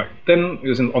do then it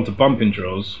was onto bumping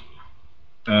drills.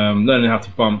 Learning how to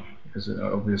bump is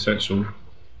obviously essential.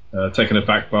 Taking a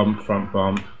back bump, front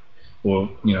bump, or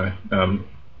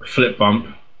flip bump,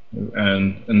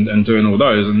 and doing all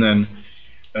those, and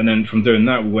then from doing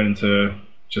that we went into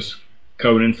just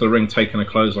going into the ring, taking a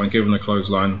clothesline, giving a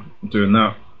clothesline, doing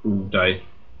that all day.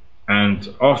 And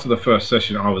after the first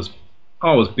session, I was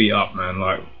beat up, man.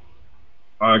 Like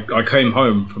I came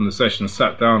home from the session,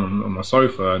 sat down on my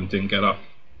sofa, and didn't get up.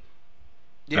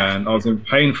 Yeah. And I was in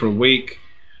pain for a week.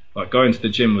 Like going to the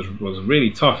gym was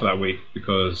really tough that week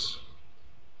because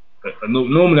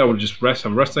normally I would just have a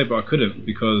rest day, but I couldn't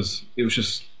because it was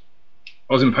just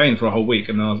I was in pain for a whole week,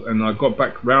 and I got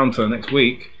back round to the next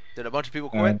week. Did a bunch of people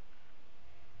quit?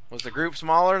 Was the group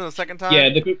smaller the second time?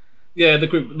 Yeah, the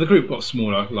group got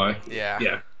smaller. Like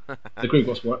the group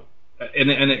got smaller, and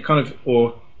it kind of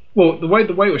the way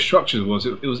it was structured was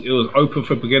it was open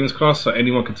for beginners class, so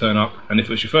anyone could turn up, and if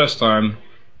it was your first time,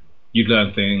 you'd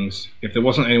learn things. If there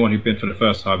wasn't anyone who'd been for the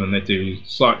first time, then they'd do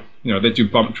they do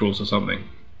bump drills or something.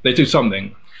 They do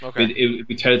something. Okay. It'd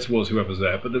be tailored towards whoever's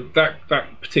there. But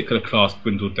that particular class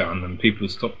dwindled down, and people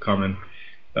stopped coming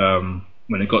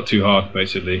when it got too hard,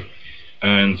 basically.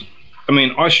 And I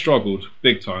mean, I struggled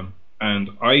big time, and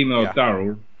I emailed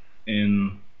Daryl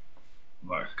in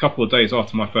like a couple of days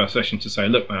after my first session to say,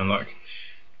 look, man, like,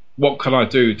 what can I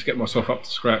do to get myself up to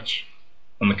scratch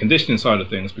on the conditioning side of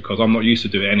things, because I'm not used to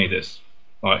doing any of this.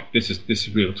 Like, this is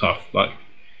real tough. Like,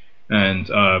 and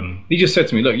he just said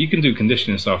to me, look, you can do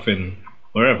conditioning stuff in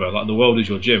wherever. Like, the world is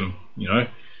your gym, you know.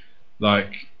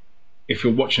 Like, if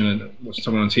you're watching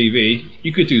someone on TV,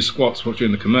 you could do squats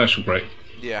during the commercial break.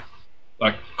 Yeah.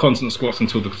 Like constant squats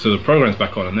until the program's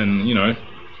back on, and then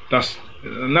that's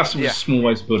small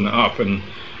ways of building it up. And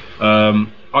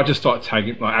I just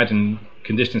started adding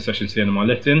conditioning sessions to the end of my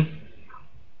lifting.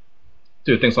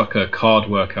 Do things like a card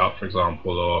workout, for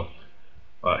example, or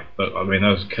but I mean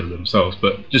those kill themselves.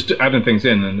 But just adding things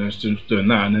in and just doing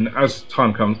that, and then as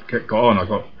time got on,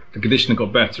 the conditioning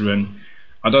got better, and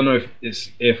I don't know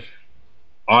if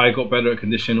I got better at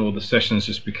conditioning or the sessions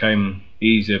just became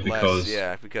easier because you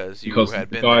had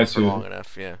been there for long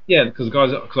enough. Because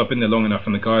I've been there long enough,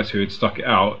 and the guys who had stuck it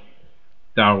out,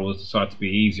 Daryl decided to be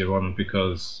easier on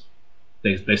because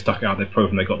they stuck it out. They've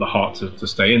proven they got the heart to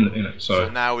stay in it. So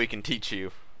now we can teach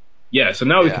you. Yeah, so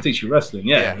now we can teach you wrestling.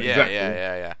 Exactly.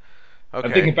 Yeah. Okay.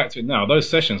 And thinking back to it now, those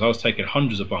sessions I was taking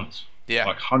hundreds of bumps. Yeah.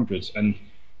 Like hundreds. And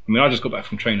I mean, I just got back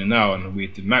from training now, and we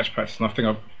did match practice, and I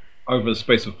think over the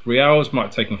space of 3 hours might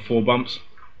have taken 4 bumps.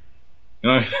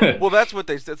 You know? Well, that's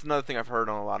another thing I've heard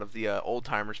on a lot of the old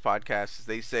timers podcasts is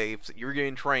they say if you're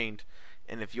getting trained,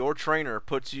 and if your trainer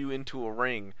puts you into a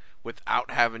ring without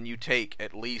having you take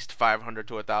at least 500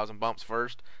 to 1,000 bumps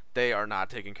first, they are not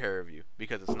taking care of you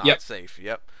because it's not safe.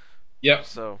 Yep.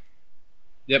 So.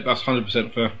 Yep, that's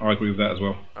 100% fair. I agree with that as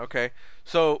well. Okay.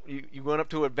 So you went up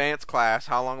to advanced class.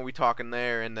 How long are we talking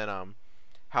there? And then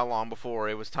how long before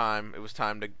it was time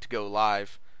to go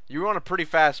live? You were on a pretty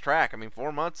fast track. I mean,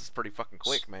 4 months is pretty fucking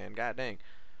quick, man. God dang.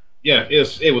 Yeah,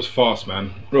 it was fast,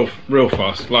 man. Real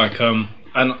fast. Like and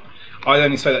I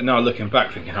only say that now looking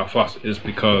back, thinking how fast it is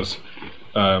because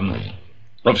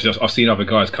obviously I've seen other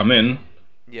guys come in.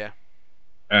 Yeah.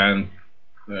 And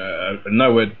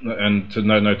no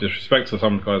disrespect to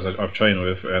some guys I've trained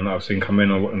with and I've seen come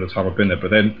in in the time I've been there,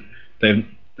 but then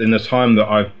in the time that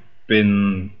I've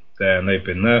been there and they've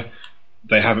been there,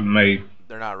 they're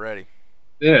not ready.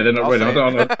 Yeah, they're not ready. I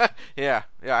don't know. yeah,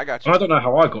 I got you. I don't know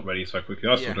how I got ready so quickly.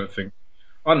 I still don't think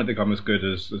I'm as good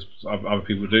as other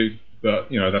people do, but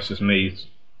that's just me.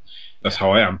 That's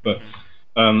how I am. But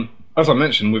as I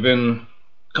mentioned,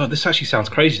 this actually sounds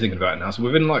crazy thinking about it now. So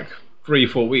within like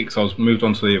 3-4 weeks, I was moved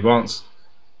on to the advanced.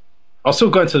 I was still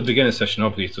going to the beginner session,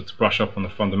 obviously, to brush up on the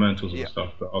fundamentals and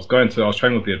stuff. But I was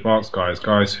training with the advanced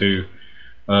guys who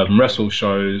wrestle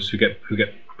shows, who get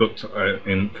booked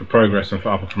in for Progress and for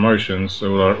other promotions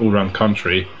all around the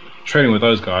country. Training with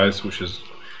those guys, which is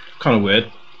kind of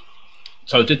weird.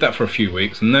 So I did that for a few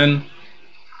weeks, and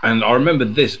I remember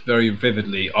this very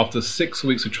vividly. After 6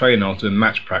 weeks of training, I was doing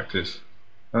match practice,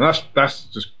 and that's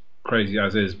just crazy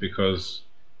as is because.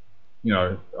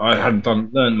 I hadn't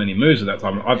learned many moves at that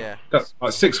time. That's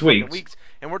like 6 weeks.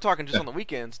 And we're talking just on the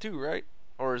weekends too, right?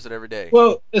 Or is it every day?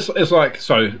 Well, it's like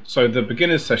so the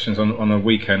beginners sessions on a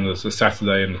weekend. There's a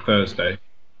Saturday and a Thursday,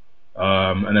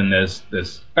 and then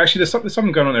there's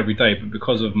something going on every day. But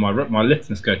because of my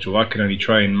lifting schedule, I can only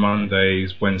train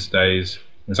Mondays, Wednesdays,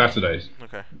 and Saturdays.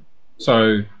 Okay.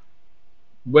 So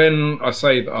when I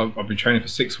say that I've been training for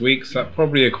 6 weeks, that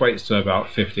probably equates to about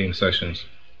 15 sessions,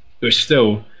 which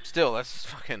still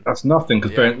that's nothing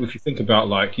compared if you think about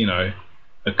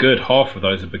a good half of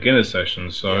those are beginner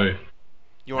sessions. So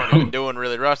you weren't even doing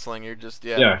really wrestling. You're just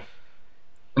And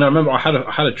I remember I had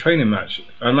a training match,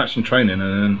 in training,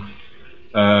 and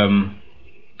then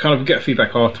kind of get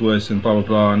feedback afterwards and blah blah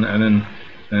blah, and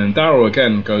then Daryl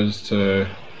again goes to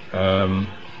Um,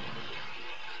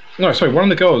 no, sorry, one of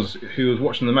the girls who was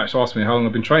watching the match asked me how long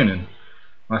I've been training.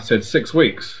 I said 6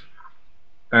 weeks,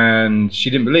 and she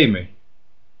didn't believe me.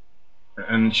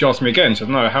 And she asked me again. She said,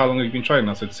 "No, how long have you been training?"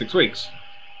 I said 6 weeks.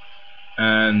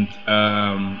 And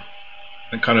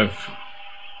kind of,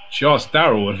 she asked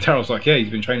Daryl, and Daryl's like, "Yeah, he's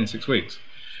been training 6 weeks,"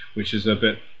 which is a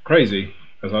bit crazy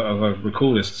as I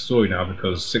recall this story now,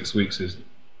 because 6 weeks is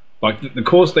like the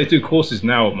course. They do courses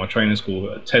now at my training school,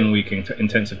 a 10-week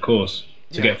intensive course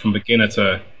to get from beginner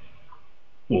to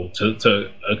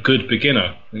a good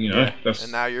beginner. You know,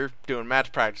 and now you're doing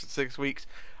match practice in 6 weeks.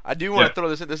 I do want to throw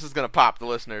this in. This is going to pop the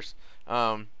listeners,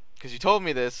 because you told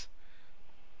me this.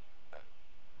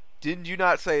 Didn't you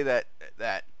not say that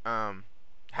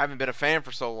having been a fan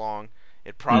for so long,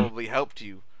 it probably helped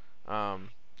you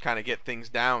kind of get things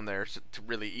down there to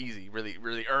really easy,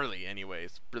 really early,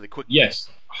 anyways, really quick? Yes,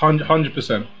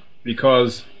 100%.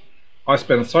 Because I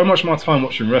spend so much of my time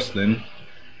watching wrestling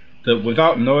that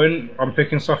without knowing I'm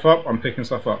picking stuff up.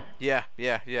 Yeah.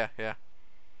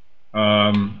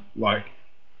 Like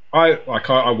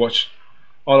I watch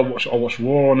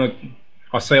Raw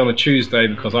I say on a Tuesday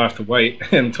because I have to wait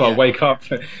until I wake up.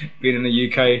 Being in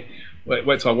the UK,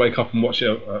 wait till I wake up and watch it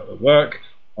at work.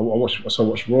 I watch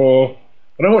Raw.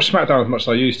 I don't watch SmackDown as much as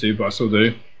I used to, but I still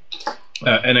do.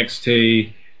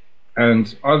 NXT,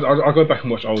 and I go back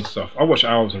and watch old stuff. I watch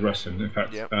hours of wrestling. In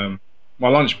fact, my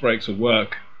lunch breaks at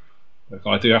work.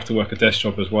 I do have to work a desk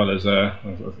job as well as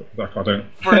like I don't.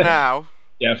 For now.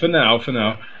 Yeah, for now.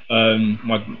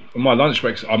 My lunch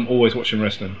breaks, I'm always watching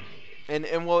wrestling.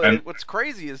 And what's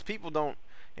crazy is people don't,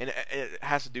 and it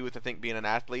has to do with, I think, being an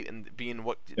athlete and being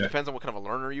it depends on what kind of a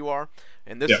learner you are.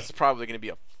 And this is probably going to be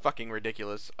a fucking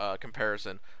ridiculous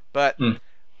comparison, but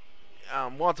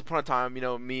once upon a time,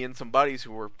 me and some buddies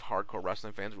who were hardcore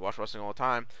wrestling fans, we watched wrestling all the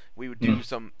time. We would do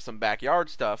some backyard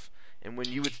stuff. And when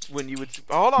you would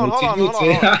hold on.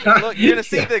 Look, you're gonna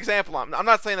see the example. I'm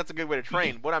not saying that's a good way to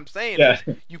train. What I'm saying is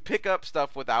you pick up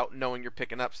stuff without knowing you're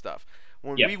picking up stuff.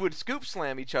 When we would scoop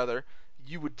slam each other,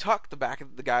 you would tuck the back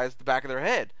of their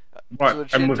head. Right,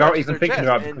 so and without even thinking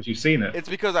about it, because you've seen it. It's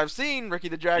because I've seen Ricky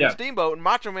the Dragon Steamboat and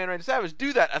Macho Man Randy Savage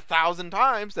do that 1,000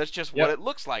 times. That's just what it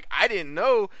looks like. I didn't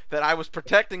know that I was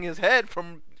protecting his head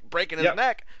from breaking his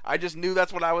neck. I just knew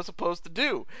that's what I was supposed to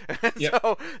do.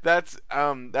 So that's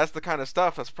the kind of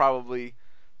stuff that's probably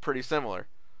pretty similar.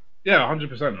 Yeah,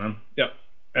 100%, man. Yep.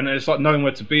 And it's like knowing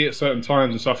where to be at certain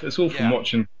times and stuff. It's all from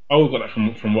watching. I all got that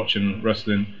from watching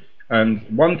wrestling. And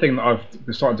one thing that I've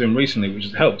been started doing recently, which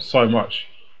has helped so much,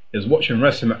 is watching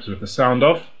wrestling matches with the sound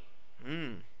off.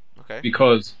 Okay.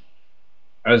 Because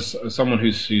as someone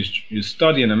who's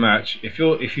studying a match, if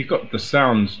you've got the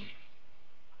sound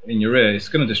in your ear, it's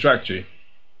going to distract you.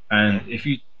 And if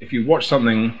you watch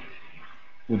something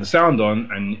with the sound on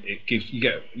and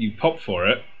you pop for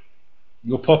it,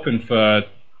 you're popping for.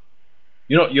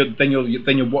 You're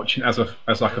watching as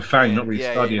like a fan, not really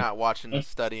studying. You're not watching and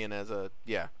studying as a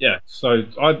Yeah. So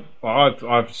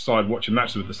I've started watching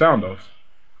matches with the sound off.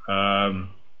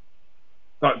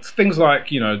 Like things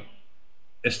like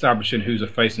establishing who's a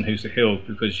face and who's a heel,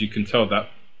 because you can tell that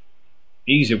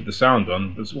easier with the sound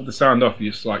on. But with the sound off,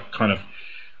 it's like kind of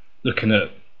looking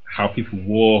at how people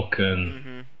walk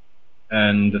and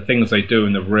the things they do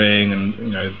in the ring,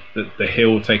 and the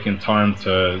heel taking time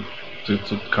to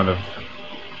kind of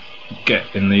get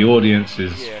in the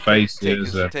audience's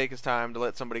faces. Take his time to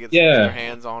let somebody get their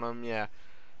hands on him.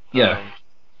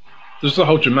 There's the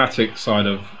whole dramatic side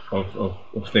of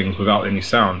things without any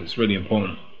sound. It's really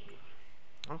important.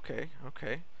 Okay.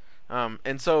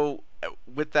 And so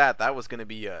with that was going to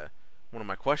be one of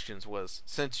my questions was,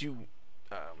 since you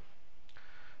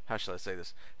how shall I say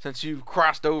this? Since you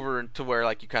crossed over to where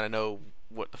like you kind of know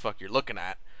what the fuck you're looking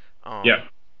at.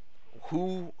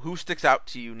 Who sticks out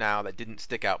to you now that didn't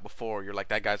stick out before? You're like,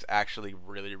 that guy's actually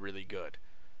really, really good.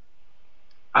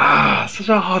 Such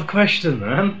a hard question,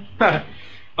 man.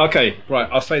 Okay, right.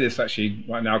 I'll say this actually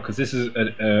right now, because this is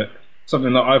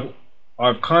something that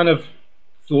I've kind of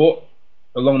thought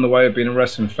along the way of being a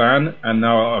wrestling fan, and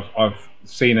now I've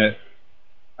seen it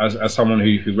as someone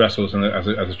who wrestles and as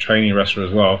a trainee wrestler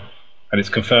as well, and it's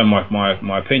confirmed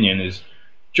my opinion is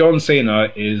John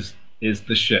Cena is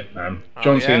the shit, man.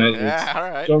 John Cena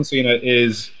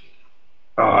is.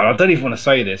 I don't even want to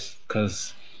say this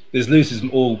because this loses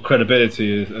all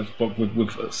credibility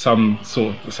with some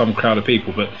crowd of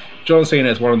people. But John Cena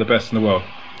is one of the best in the world.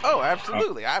 Oh,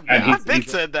 absolutely. I've been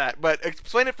said that, but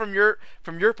explain it from your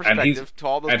perspective to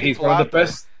all those people he's one out of the there.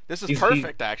 best. This is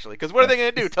perfect, actually, because what are they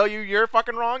going to do? Tell you you're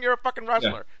fucking wrong? You're a fucking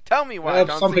wrestler. Tell me why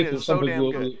John Cena is so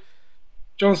damn good.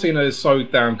 John Cena is so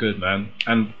damn good, man,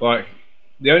 and like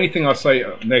the only thing I say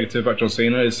negative about John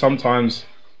Cena is sometimes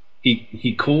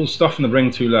he calls stuff in the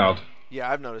ring too loud. Yeah,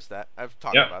 I've noticed that. I've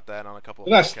talked Yeah, about that on a couple of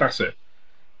but that's podcasts. that's it.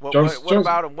 What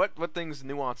about him? What things,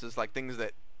 nuances, like things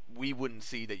that we wouldn't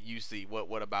see that you see?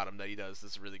 What about him that he does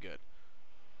that's really good?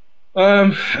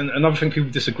 And another thing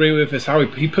people disagree with is how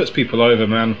he puts people over,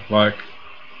 man. Like,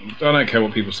 I don't care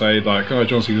what people say. Like, oh,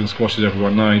 John Cena squashes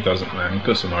everyone. No, he doesn't, man. He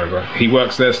puts them over. He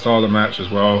works their style of match as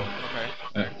well.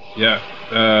 Okay. Yeah.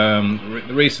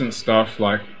 The recent stuff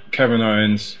like Kevin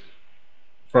Owens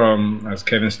as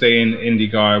Kevin Steen,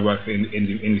 indie guy, working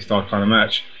indie style kind of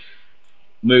match.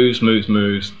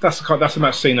 Moves. That's a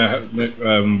match Cena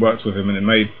worked with him, and it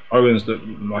made Owens look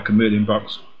like $1 million.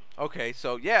 Okay,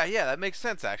 so yeah, that makes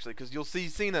sense actually, because you'll see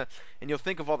Cena and you'll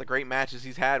think of all the great matches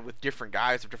he's had with different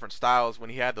guys of different styles. When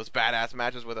he had those badass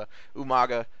matches with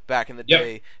Umaga back in the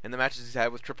day, and the matches he's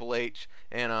had with Triple H,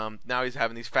 and now he's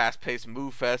having these fast-paced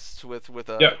move fests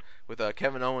with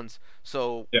Kevin Owens.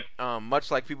 So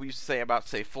much like people used to say about,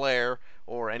 say, Flair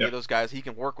or any of those guys, he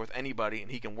can work with anybody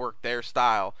and he can work their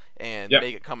style and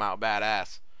make it come out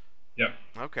badass. Yeah.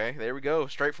 Okay, there we go.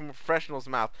 Straight from a professional's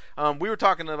mouth. We were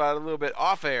talking about it a little bit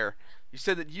off air. You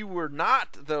said that you were not,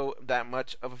 though, that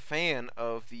much of a fan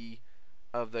of the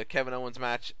Kevin Owens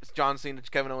match, John Cena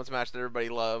Kevin Owens match that everybody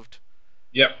loved.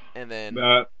 Yep. And then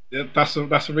that's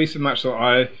a recent match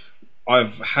that I've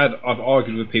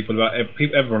argued with people about.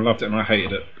 Everyone loved it and I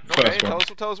hated it. Okay,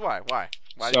 tell us why. Why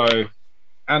so,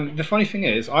 and the funny thing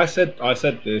is, I said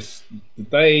this the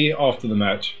day after the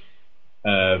match.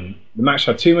 The match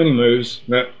had too many moves.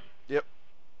 Yep.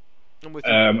 I'm with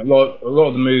you. A lot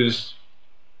of the moves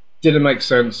didn't make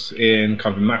sense in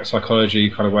kind of a match psychology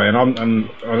kind of way. And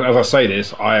as I say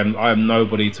this, I am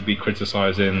nobody to be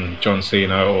criticizing John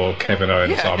Cena or Kevin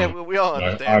Owens. We all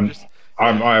understand.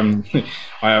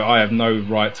 I have no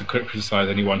right to criticize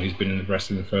anyone who's been in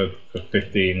wrestling for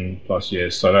 15 plus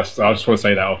years. So I just want to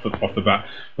say that off the bat.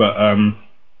 But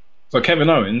so Kevin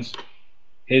Owens.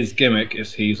 His gimmick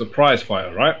is he's a prize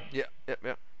fighter, right?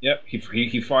 Yep.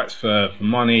 He fights for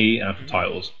money and for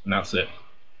titles, and that's it.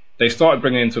 They started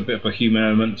bringing into a bit of a human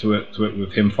element to it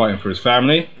with him fighting for his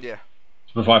family. Yeah.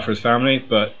 To provide for his family,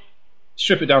 but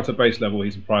strip it down to base level,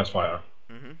 he's a prize fighter.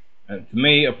 Mm-hmm. And for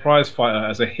me, a prize fighter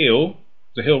as a heel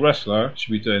wrestler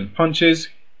should be doing punches,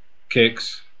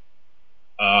 kicks,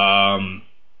 throws,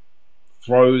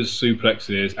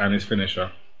 suplexes, and his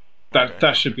finisher.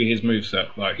 That should be his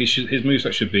moveset. Like his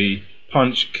moveset should be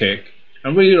punch, kick,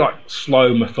 and really like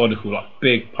slow, methodical, like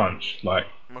big punch. Like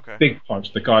big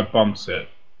punch, the guy bumps it.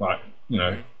 Like,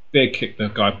 big kick, the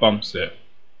guy bumps it.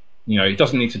 He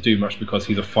doesn't need to do much because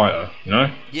he's a fighter, Yeah.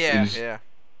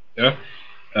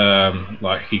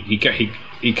 Like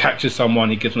he catches someone,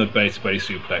 he gives them a base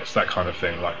suplex, that kind of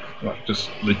thing. Like just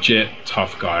legit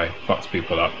tough guy, fucks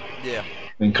people up. Yeah.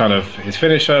 And kind of his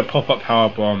finisher, pop-up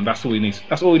powerbomb. That's all he needs.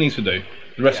 That's all he needs to do.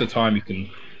 The rest of the time, he can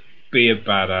be a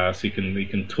badass. He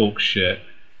can talk shit.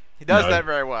 He does that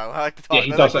very well. I like to talk. Yeah,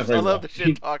 he does that very well. I love the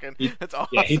shit talking. That's awesome.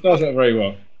 Yeah, he does that very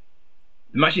well.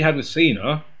 The match he had with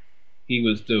Cena, he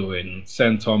was doing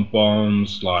senton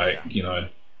bombs,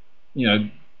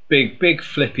 big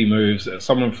flippy moves that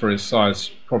someone for his size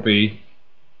probably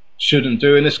shouldn't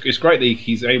do. And it's great that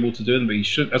he's able to do them, but he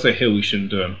should, as a heel, he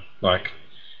shouldn't do them. Like.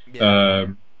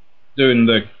 Doing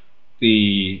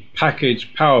the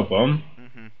package powerbomb.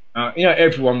 Mm-hmm.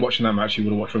 Everyone watching that match, you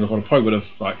would have watched, probably would have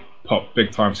like popped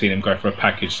big time, seen him go for a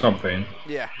package something.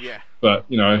 Yeah. But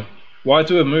why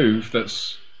do a move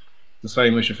that's the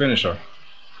same as your finisher?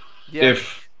 Yeah.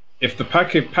 If the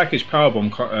package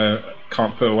powerbomb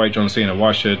can't put away John Cena,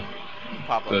 why should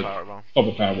pop a powerbomb? Pop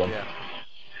a powerbomb.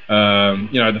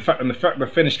 Yeah. The fact the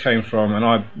finish came from, and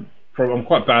I'm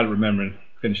quite bad at remembering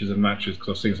finishes of matches because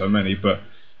I've seen so many, but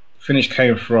finish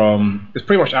came from, it's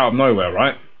pretty much out of nowhere,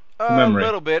 right? A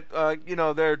little bit.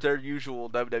 Their usual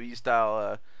WWE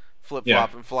style flip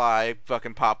flop and fly,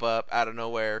 fucking pop up out of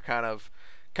nowhere, kind of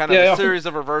a series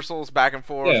of reversals back and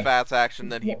forth, fast action.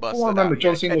 Then he busted out. I remember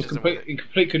John Cena was in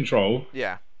complete control.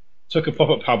 Yeah. Took a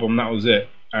pop up powerbomb, and that was it.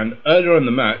 And earlier in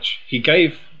the match, he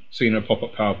gave Cena a pop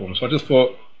up powerbomb. So I just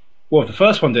thought, well, if the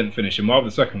first one didn't finish him, why would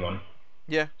the second one?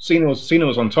 Yeah. Cena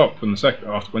was on top when before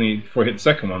he hit the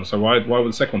second one, so why would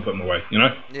the second one put him away?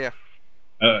 Yeah.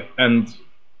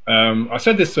 I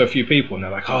said this to a few people, and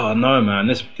they're like, "Oh no, man,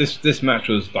 this match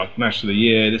was like match of the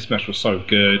year. This match was so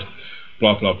good,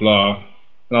 blah blah blah."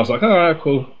 And I was like, "All right,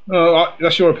 cool.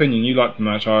 That's your opinion. You liked the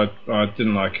match. I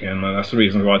didn't like it, and that's the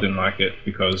reason why I didn't like it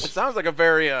because." It sounds like a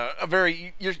very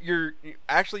you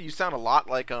sound a lot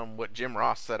like what Jim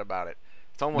Ross said about it.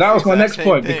 That was my next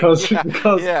point because you sound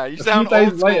a few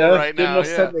days old later, right Jim now. Ross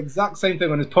said the exact same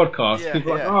thing on his podcast. Yeah,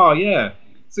 People were like, "Oh yeah,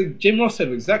 So Jim Ross said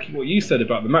exactly what you said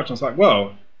about the match. I was like,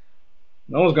 well,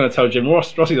 no one's going to tell Jim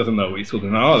Ross. Rossi doesn't know what he's talking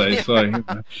about, are they? Yeah.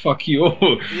 So fuck you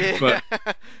all. Yeah.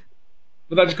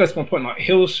 But that just goes to my point. Like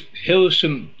heels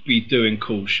shouldn't be doing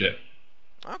cool shit.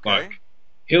 Okay. Like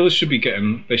heels should be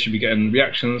getting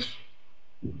reactions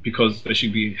because they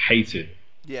should be hated.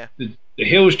 Yeah. The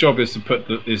heel's job is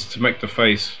to make the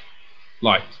face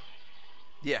liked.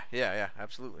 Yeah,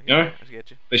 absolutely. You know? I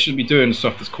get you. They shouldn't be doing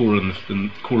stuff that's cooler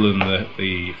than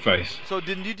the face. So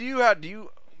do you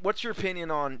what's your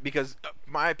opinion on, because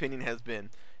my opinion has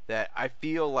been that I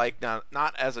feel like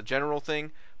not as a general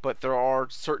thing, but there are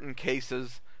certain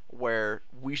cases where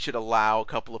we should allow a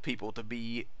couple of people to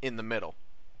be in the middle.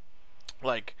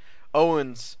 Like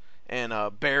Owens and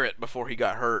Barrett before he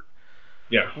got hurt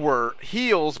were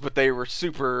heels, but they were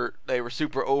super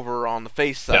over on the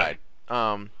face side.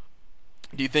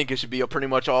 Do you think it should be pretty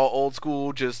much all old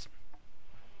school, just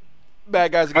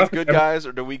bad guys against good guys,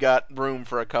 or do we got room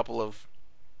for a couple of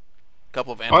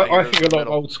I think a lot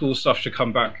of old school stuff should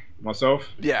come back myself.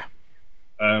 Yeah.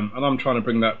 And I'm trying to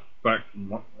bring that back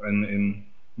in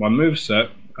my moveset,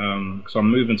 because I'm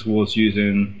moving towards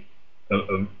using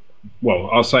well,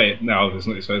 I'll say it now. It's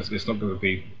not going to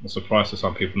be a surprise to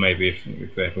some people, maybe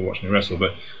if they ever watch me wrestle.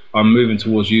 But I'm moving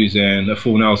towards using a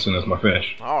full Nelson as my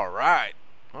finish. All right.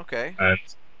 Okay. And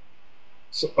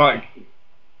so, like,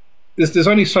 there's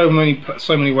only so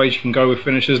many ways you can go with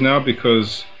finishes now,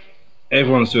 because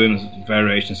everyone's doing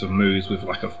variations of moves with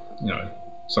like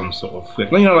some sort of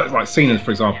flip. Like Cena,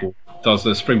 for example, does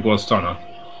the springboard stunner,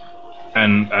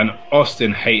 and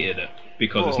Austin hated it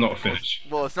because it's not a finish.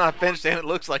 Well, it's not a finish, and it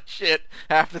looks like shit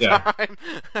half the time.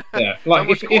 Yeah, like how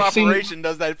much if cooperation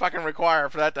does that fucking require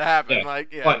for that to happen?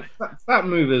 Yeah. Like that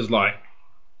move is like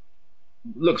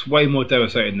looks way more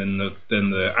devastating than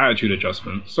the attitude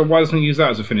adjustment. So why doesn't he use that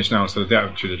as a finish now instead of the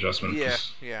attitude adjustment?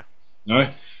 Yeah. No.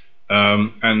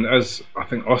 And as I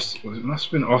think it must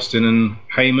have been Austin and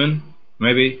Heyman,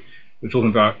 maybe we're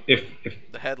talking about if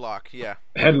the headlock, the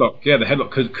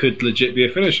headlock could legit be a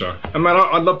finisher. And man,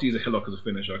 I'd love to use a headlock as a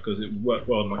finisher because it worked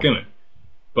well in my gimmick.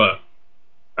 But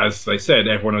as they said,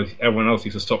 everyone else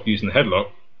needs to stop using the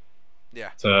headlock. Yeah.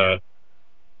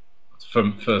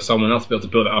 For someone else to be able to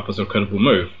build it up as a credible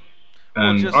move.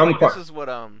 And this is what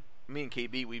me and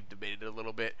KB we've debated a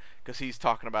little bit, because he's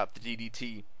talking about the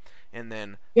DDT. And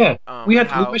then we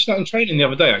mentioned that in training the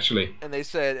other day, actually. And he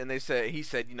said,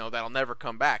 that'll never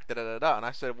come back. And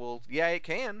I said, well, yeah, it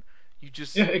can.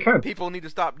 It can. People need to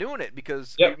stop doing it,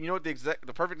 because you know what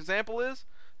the perfect example is?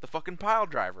 The fucking pile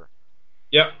driver.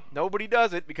 Yep. Nobody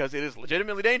does it because it is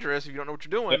legitimately dangerous if you don't know what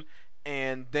you're doing. Yep.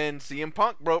 And then CM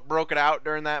Punk broke it out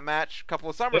during that match a couple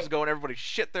of summers ago, and everybody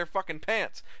shit their fucking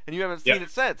pants. And you haven't seen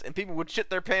it since. And people would shit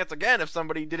their pants again if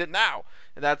somebody did it now.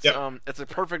 And that's it's a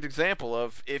perfect example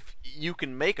of if you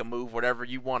can make a move whatever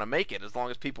you want to make it, as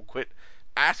long as people quit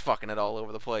ass fucking it all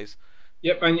over the place.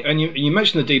 Yep. And you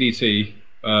mentioned the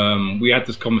DDT. We had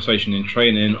this conversation in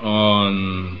training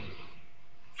on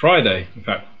Friday. In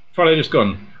fact, Friday just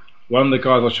gone. One of the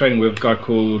guys I was training with, a guy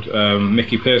called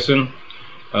Mickey Pearson.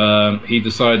 He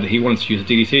decided that he wanted to use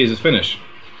the DDT as his finish,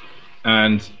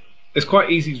 and it's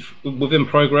quite easy within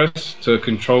Progress to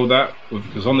control that,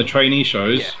 because on the trainee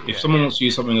shows, if someone wants to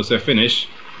use something as their finish,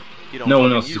 no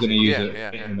one else is going to use it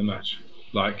in the match.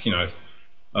 Like no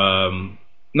one's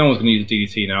going to use the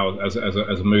DDT now as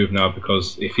a move now,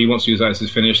 because if he wants to use that as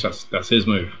his finish, that's his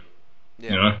move.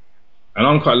 You know, and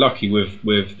I'm quite lucky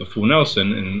with the full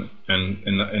Nelson, and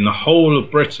in the whole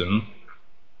of Britain,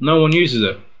 no one uses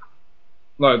it.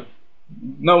 Like,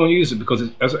 no one uses it because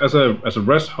as a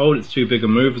rest hold, it's too big a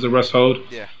move as a rest hold.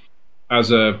 Yeah.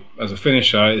 As a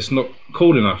finisher, it's not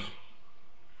cool enough.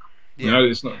 Yeah. You know,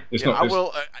 it's not. I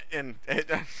will,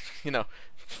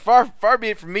 far be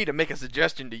it from me to make a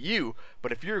suggestion to you,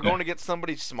 but if you're going to get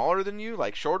somebody smaller than you,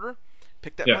 like shorter,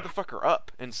 pick that motherfucker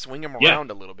up and swing him around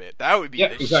a little bit. That would be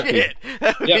the shit.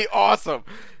 That would be awesome.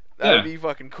 That would be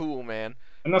fucking cool, man.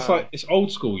 And that's it's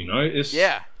old school, you know. It's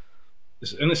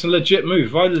and it's a legit move.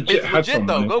 If I it's legit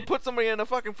though. Go put somebody in a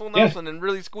fucking full Nelson and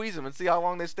really squeeze them and see how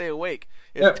long they stay awake.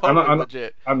 It's totally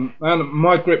legit. And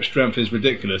my grip strength is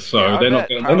ridiculous, so they're not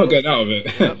getting out of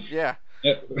it. Yeah.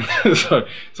 So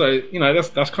you know,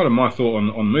 that's kind of my thought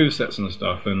on movesets and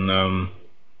stuff. And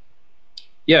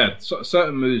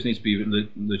certain moves need to be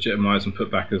legitimized and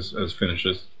put back as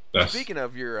finishers. Speaking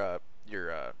of your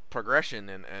progression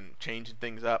and changing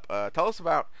things up, tell us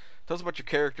about your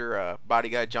character,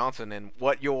 Bodyguy Johnson, and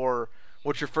what your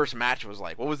first match was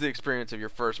like. What was the experience of your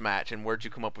first match, and where'd you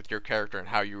come up with your character and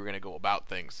how you were going to go about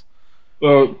things?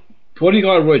 Well,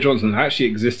 Bodyguy Roy Johnson actually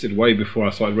existed way before I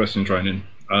started wrestling training.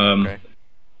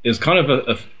 It's kind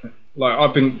of like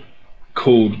I've been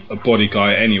called a body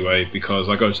guy anyway because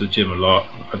I go to the gym a lot.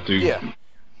 I do, Yeah.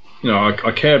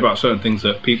 I care about certain things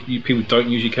that people don't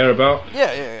usually care about.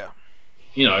 Yeah.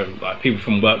 Like people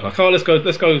from work, like, oh, let's go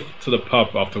to the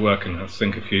pub after work and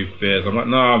sink a few beers. I'm like,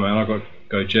 no, man, I got to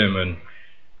go gym and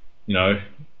I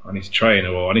need to train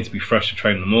or I need to be fresh to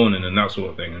train in the morning and that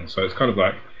sort of thing. And so it's kind of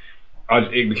like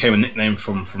it became a nickname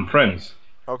from friends.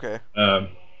 Okay. The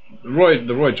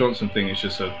Roy Johnson thing is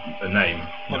just a name.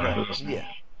 Okay.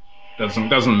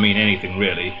 Doesn't mean anything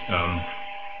really.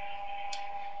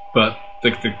 But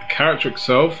the character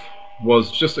itself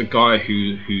was just a guy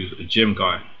who's a gym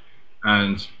guy.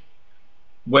 And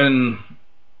when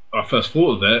I first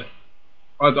thought of it,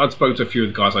 I'd spoke to a few of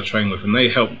the guys I trained with, and they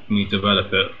helped me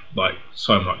develop it like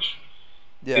so much.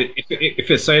 Yeah.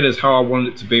 If it said as how I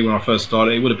wanted it to be when I first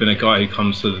started, it would have been a guy who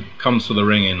comes to the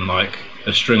ring in like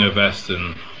a stringer vest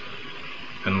and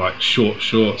like short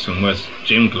shorts and wears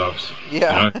gym gloves.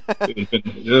 Yeah. It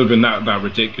would have been that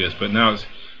ridiculous. But now it's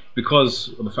because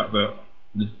of the fact that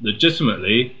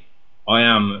legitimately I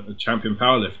am a champion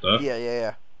powerlifter.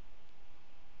 Yeah.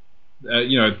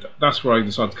 That's where I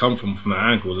decided to come from that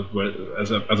angle, as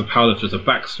a powerlifter, as a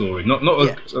backstory, not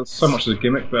so much as a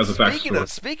gimmick, but as a backstory.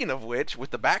 Speaking of which,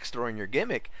 with the backstory and your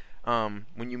gimmick,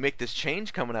 when you make this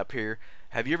change coming up here,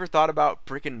 have you ever thought about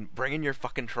freaking bringing your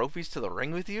fucking trophies to the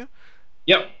ring with you?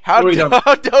 Yep. How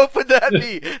dope would that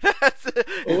be?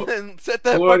 And set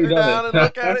that fucker down and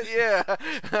look at it. Yeah,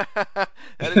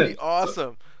 that'd be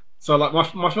awesome. So like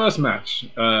my first match,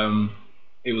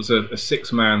 it was a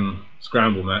 6-man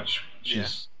scramble match, which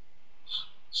is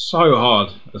so hard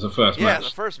as a first match. Yeah,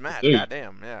 the first match.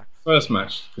 Goddamn. Yeah. First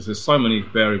match, because there's so many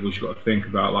variables you've got to think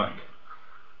about, like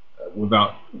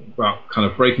without kind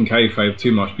of breaking kayfabe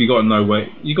too much. But you got to know where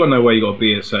you got to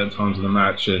be at certain times in the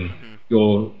match, and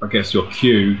your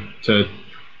cue to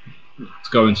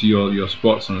go into your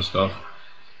spots and stuff.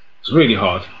 It's really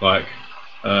hard. Like,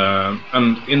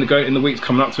 and in the weeks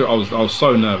coming up to it, I was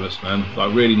so nervous, man.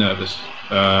 Like really nervous.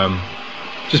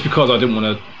 Just because I didn't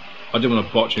want to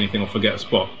botch anything or forget a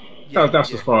spot.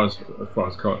 That's as far as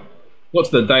got. Got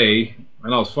to the day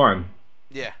and I was fine.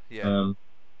 Yeah.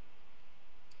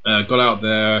 Got out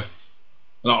there.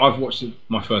 And I've watched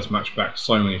my first match back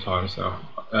so many times now.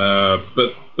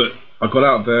 But I got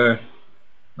out there,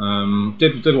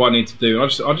 did what I need to do. I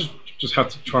just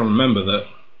had to try and remember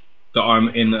that I'm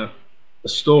in a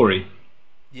story.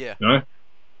 Yeah.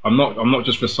 I'm not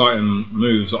just reciting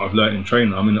moves that I've learned in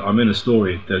training. I'm in a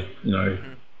story that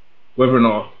whether or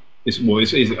not it's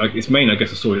mainly I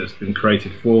guess a story that's been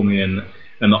created for me and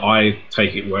that I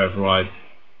take it wherever I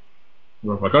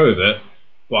go with it.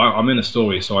 But I'm in a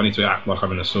story, so I need to act like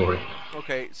I'm in a story.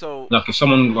 Okay, so like if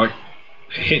someone like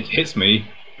hits me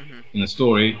in the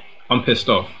story, I'm pissed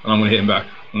off and I'm gonna hit him back.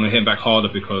 I'm gonna hit him back harder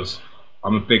because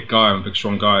I'm a big guy, I'm a big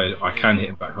strong guy. I can hit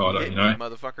him back harder,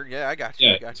 motherfucker. Yeah, I got you.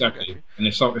 Yeah, exactly. And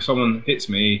if someone hits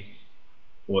me,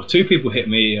 or 2 people hit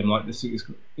me, I'm like, this is,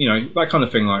 that kind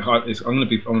of thing. Like, I'm gonna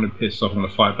be pissed off. I'm gonna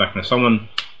fight back. And if someone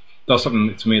does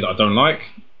something to me that I don't like,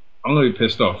 I'm gonna be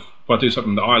pissed off. If I do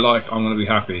something that I like, I'm gonna be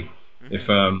happy. If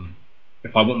I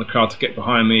want the crowd to get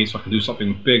behind me, so I can do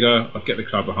something bigger, I'll get the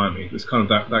crowd behind me. It's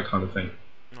kind of that kind of thing.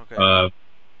 Okay.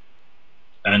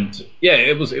 And yeah,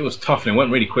 it was tough, and it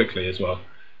went really quickly as well.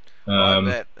 I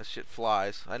bet that shit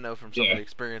flies. I know from some of the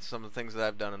experience, some of the things that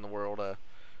I've done in the world.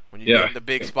 When you get in the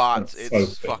big spots,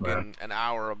 it's so fucking quick, an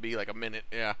hour will be like a minute.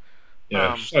 Yeah.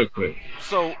 Yeah, so quick.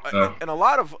 So, and a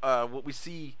lot of what we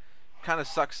see kind of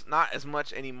sucks, not as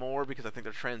much anymore because I think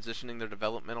they're transitioning their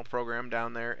developmental program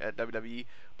down there at WWE.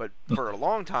 But for a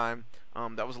long time,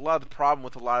 that was a lot of the problem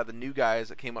with a lot of the new guys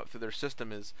that came up through their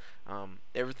system is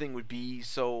everything would be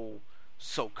so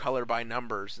color by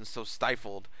numbers and so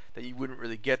stifled that you wouldn't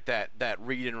really get that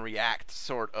read and react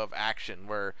sort of action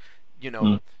where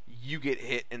you get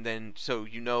hit and then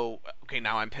okay,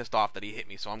 now I'm pissed off that he hit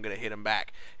me, so I'm gonna hit him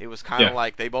back. It was kind of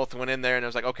like they both went in there and it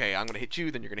was like, okay, I'm gonna hit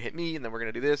you, then you're gonna hit me, and then we're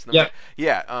gonna do this. And that's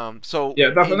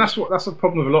the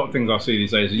problem with a lot of things I see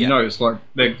these days. It's like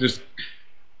they're just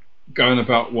going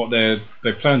about what they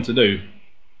plan to do,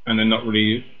 and they're not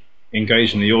really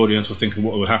engaging the audience or thinking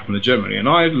what would happen legitimately. And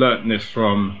I learnt this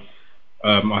from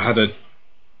I had a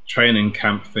training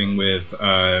camp thing with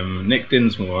Nick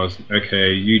Dinsmore,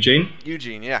 aka Eugene.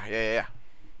 Yeah.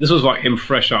 This was like him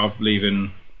fresh out of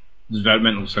leaving the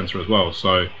developmental center as well.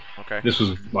 So this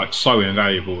was like so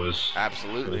invaluable as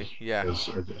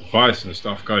advice and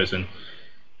stuff goes. And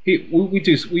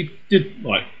we did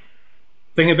like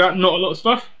thinking about not a lot of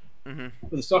stuff,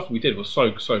 but the stuff we did was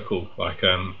so cool. Like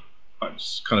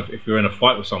just kind of if you're in a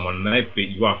fight with someone and they beat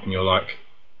you up and you're like,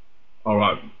 all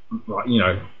right, like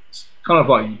it's kind of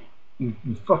like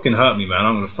you fucking hurt me, man.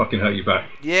 I'm gonna fucking hurt you back.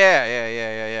 Yeah.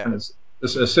 And it's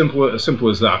as simple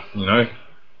as that, you know.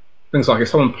 Things like if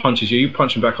someone punches you, you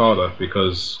punch them back harder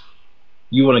because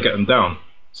you want to get them down.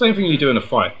 Same thing you do in a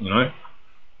fight, you know.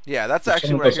 Yeah, that's If actually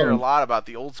someone what I does hear a something, lot about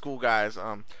the old school guys,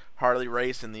 Harley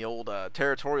Race in the old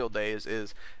territorial days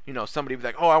is, somebody be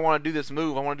like, oh, I want to do this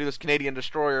move, I want to do this Canadian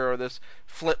Destroyer or this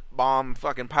flip bomb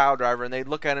fucking pile driver, and they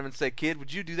look at him and say, kid,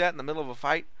 would you do that in the middle of a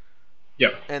fight? yeah.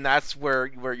 And that's where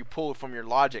you pull from your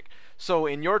logic. So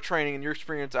in your training and your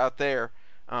experience out there,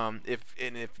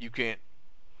 if you can't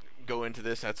go into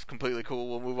this, that's completely cool.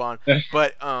 We'll move on.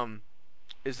 But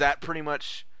is that pretty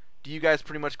much? Do you guys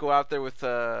pretty much go out there with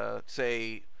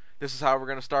say this is how we're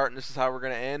gonna start and this is how we're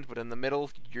gonna end, but in the middle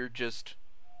you're just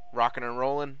rocking and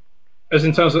rolling? As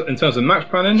in terms of match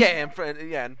planning,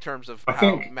 Yeah, in terms of I how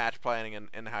think match planning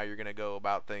and how you're gonna go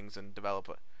about things and develop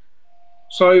it.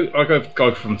 so. I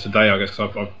go from today, I guess.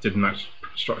 I did match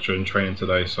structure and training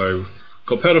today, so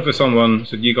got paired up with someone.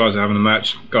 Said you guys are having a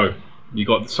match. Go. You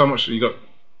got so much. You got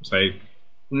say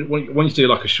when you do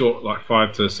like a short, like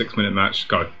 5 to 6 minute match,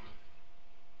 go.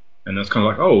 And that's kind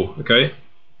of like, oh, okay.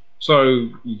 So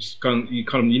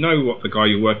you know what the guy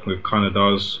you're working with kind of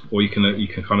does, or you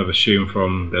can kind of assume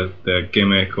from their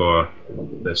gimmick or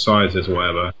their sizes or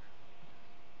whatever.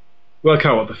 Work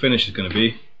out what the finish is going to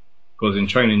be, because in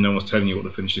training no one's telling you what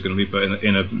the finish is going to be, but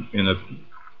in a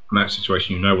match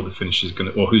situation you know what the finish is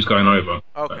going to, or who's going over.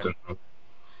 Okay.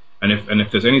 And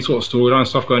if there's any sort of storyline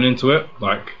stuff going into it,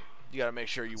 like you got to make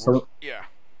sure you work.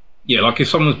 Yeah, like if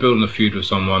someone's building a feud with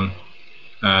someone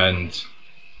and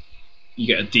you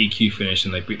get a DQ finish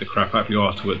and they beat the crap out of you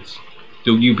afterwards,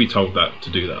 you'll be told that to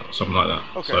do that, or something like that.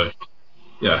 Okay. So,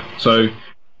 yeah. So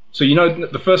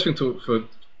the first thing to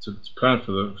plan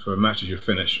for a match is your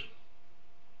finish,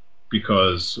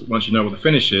 because once you know what the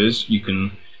finish is, you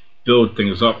can build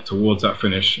things up towards that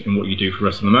finish in what you do for the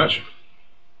rest of the match.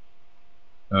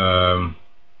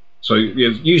 So yeah,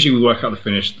 usually we work out the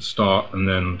finish, the start, and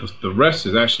then the rest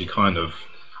is actually kind of,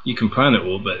 you can plan it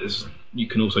all, but you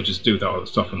can also just do that other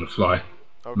stuff on the fly.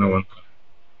 Okay. No one.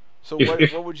 So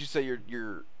what would you say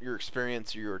your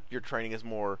experience, your training is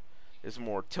more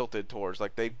tilted towards?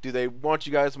 Like do they want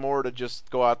you guys more to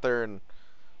just go out there and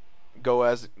go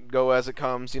as it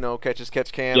comes, catch as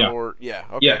catch can, Yeah. or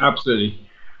okay. Yeah, absolutely.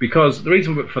 Because the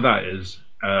reason for that is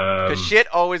because shit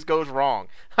always goes wrong.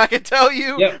 I can tell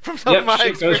you from some of my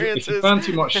experiences. If you plan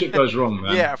too much, shit goes wrong,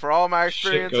 man. Yeah, for all my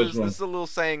experiences, this is a little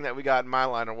saying that we got in my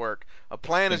line of work. A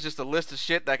plan is just a list of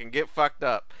shit that can get fucked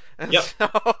up. And so,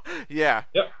 yeah.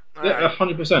 Yep. All right.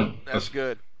 100%. That's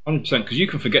good. 100%, because you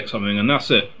can forget something and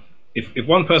that's it. If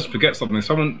one person forgets something,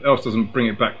 someone else doesn't bring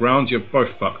it back round, you're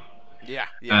both fucked. Yeah.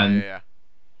 And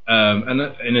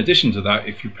in addition to that,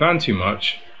 if you plan too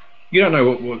much, you don't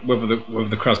know whether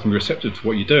the crowd's going to be receptive to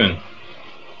what you're doing.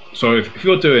 So if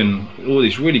you're doing all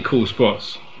these really cool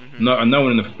spots, and no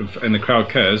one in the crowd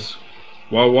cares,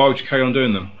 why would you carry on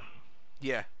doing them?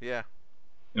 Yeah. You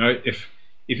know, if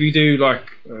you do like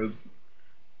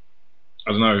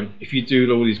I don't know, if you do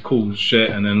all these cool shit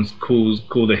and then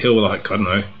call the hill like, I don't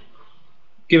know,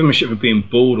 give them a shit for being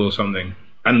bald or something,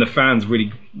 and the fans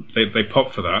really they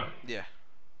pop for that. Yeah.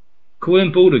 Call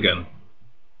him bald again.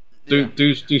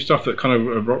 Do stuff that kind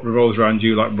of revolves around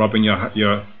you, like rubbing your I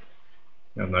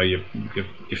don't know, your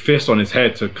fist on his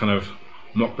head to kind of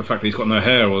mock the fact that he's got no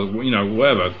hair, or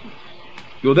whatever.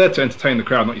 You're there to entertain the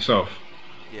crowd, not yourself.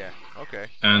 Yeah. Okay.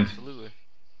 And absolutely.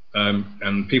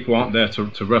 And people aren't there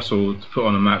to wrestle, to put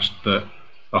on a match that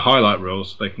are highlight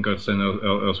reels they can go to see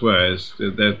elsewhere. At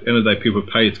the end of the day, people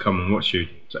are paid to come and watch you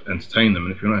to entertain them,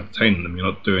 and if you're not entertaining them, you're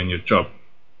not doing your job.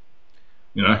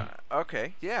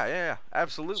 Okay. Yeah.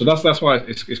 Absolutely. So that's why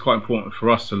it's quite important for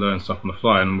us to learn stuff on the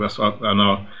fly, and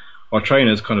our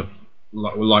trainers kind of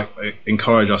like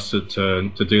encourage us to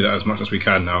do that as much as we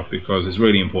can now, because it's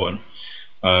really important.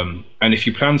 And if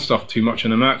you plan stuff too much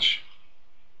in a match,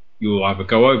 you'll either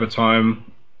go over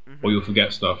time or you'll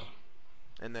forget stuff.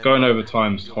 And then going over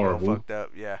time's horrible. Fucked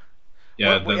up. Yeah.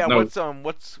 Yeah. What's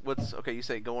okay? You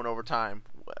say going over time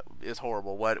is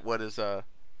horrible. What is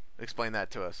explain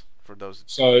that to us for those.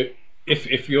 So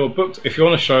if you're booked, if you're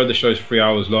on a show, the show's 3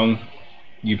 hours long.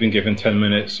 You've been given 10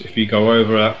 minutes. If you go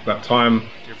over that time,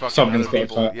 something's got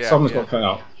got cut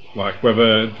out. Like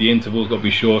whether the interval's got to be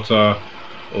shorter,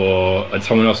 or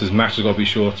someone else's match has got to be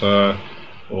shorter,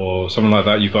 or something like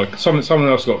that. You've got someone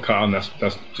else got cut on. That's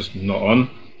just not on.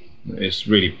 It's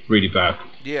really, really bad.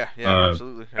 Yeah,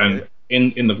 absolutely. And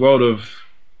in the world of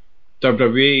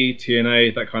WWE,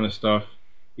 TNA, that kind of stuff,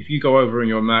 if you go over in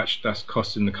your match, that's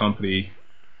costing the company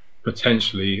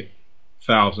potentially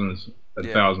thousands and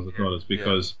thousands of dollars,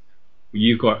 because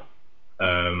you've got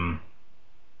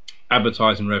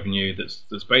advertising revenue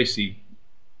that's basically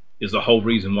is the whole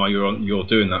reason why you're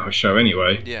doing that show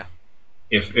anyway. Yeah.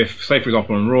 If say for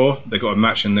example on Raw they got a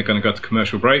match and they're going to go to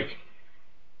commercial break,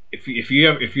 if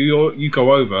you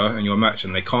go over and your match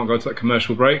and they can't go to that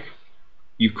commercial break,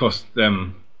 you've cost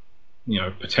them,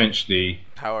 potentially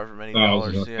however many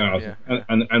thousands, dollars,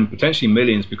 and potentially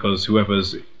millions, because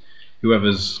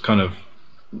whoever's kind of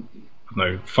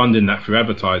funding that through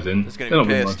advertising, it's going to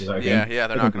be pissed. They're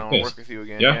not going to pissed. work with you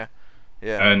again. Yeah.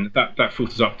 Yeah. And that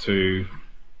filters up to,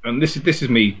 and this is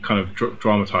me kind of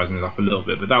dramatizing it up a little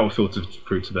bit, but that will filter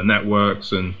through to the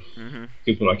networks and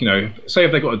people like, say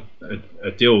if they got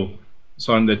a deal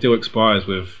signed, their deal expires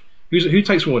with who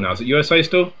takes Raw now? Is it USA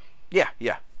still? Yeah.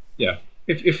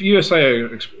 If USA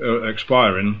are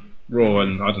expiring Raw,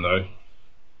 and I don't know,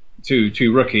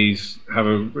 two rookies have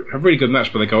a really good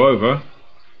match, but they go over.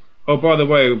 Oh, by the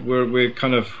way, we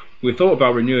thought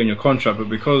about renewing your contract, but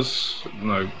because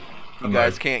you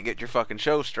guys can't get your fucking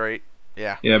show straight.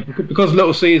 Yeah. Yeah, because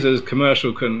Little Caesars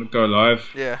commercial couldn't go live.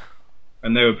 Yeah.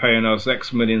 And they were paying us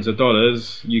X millions of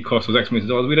dollars. You cost us X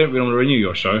millions of dollars. We don't really want to renew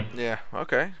your show. Yeah.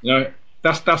 Okay.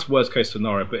 That's worst case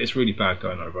scenario, but it's really bad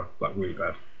going over, like really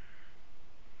bad.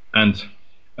 And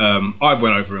I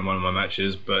went over in one of my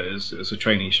matches, but it's a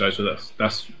training show, so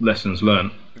that's lessons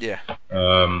learned. Yeah.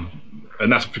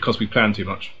 And that's because we plan too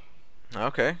much.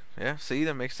 Okay. Yeah. See,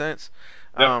 that makes sense.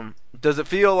 Yep. Does it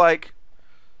feel like?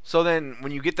 So then,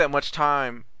 when you get that much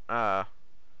time,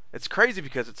 it's crazy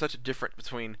because it's such a difference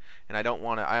between, and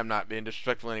I am not being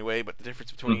disrespectful in any way, but the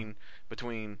difference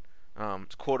between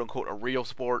quote unquote a real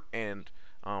sport and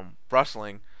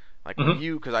wrestling, like with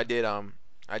you, because I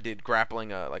did grappling,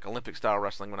 like Olympic style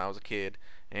wrestling when I was a kid,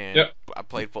 and I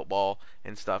played football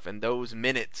and stuff, and those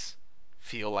minutes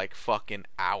feel like fucking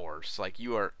hours. Like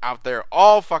you are out there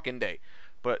all fucking day.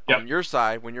 But on your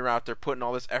side, when you're out there putting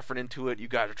all this effort into it, you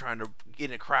guys are trying to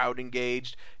get a crowd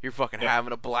engaged. You're fucking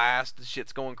having a blast. The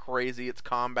shit's going crazy. It's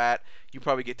combat. You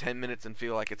probably get 10 minutes and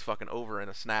feel like it's fucking over in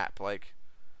a snap. Like,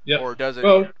 or does it?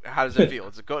 Well, how does it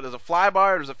feel? Does it fly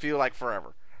by, or does it feel like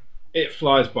forever? It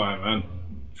flies by, man.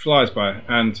 Flies by.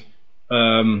 And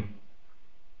I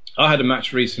had a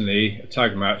match recently, a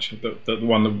tag match, the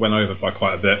one that went over by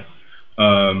quite a bit.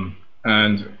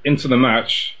 And into the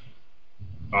match,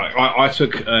 I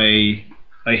took a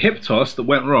hip toss that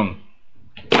went wrong.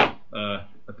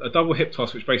 A double hip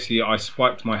toss, which basically I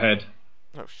spiked my head.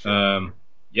 Oh shit.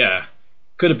 Yeah,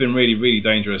 could have been really, really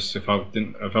dangerous if I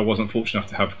wasn't fortunate enough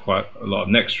to have quite a lot of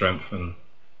neck strength and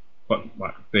quite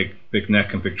like big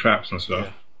neck and big traps and stuff.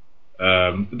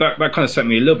 Yeah. That kind of set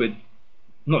me a little bit,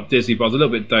 not dizzy, but I was a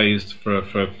little bit dazed for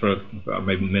about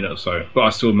maybe a minute or so. But I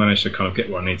still managed to kind of get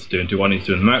what I need to do and do what I need to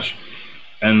do in the match.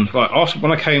 And like after,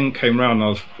 when I came round, I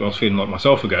was feeling like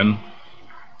myself again.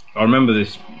 I remember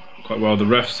this quite well. The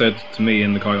ref said to me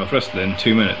and the guy I was wrestling,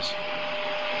 2 minutes.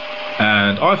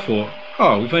 And I thought,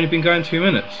 oh, we've only been going 2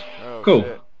 minutes. Oh, cool.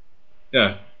 Shit.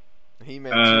 Yeah. He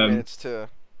meant 2 minutes to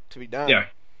be done. Yeah.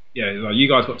 Yeah, like you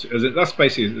guys got to, that's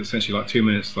basically essentially like 2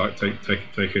 minutes, like take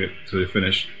it to the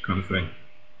finish kind of thing.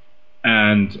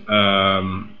 And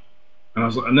I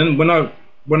was like, and then when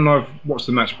I watched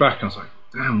the match back, I was like,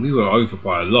 damn, we were over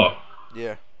by a lot.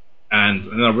 Yeah. And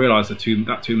then I realised that 2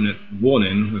 minute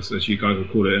warning, as you guys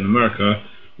would call it in America,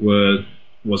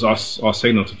 was our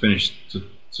signal to finish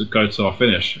to go to our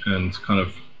finish, and kind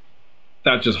of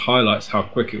that just highlights how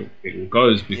quick it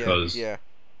goes, because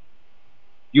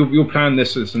you'll plan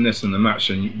this and this in the match,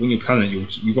 and when you plan it,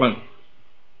 you won't.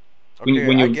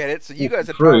 I get it. So you guys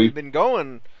have probably been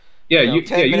going. Yeah,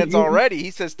 10 minutes already.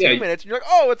 He says 2 minutes, and you're like,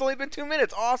 oh, it's only been 2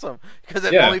 minutes. Awesome, because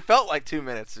it only felt like 2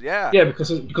 minutes. Yeah. Yeah,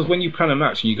 because when you plan a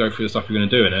match and you go through the stuff you're going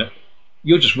to do in it,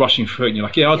 you're just rushing through it, and you're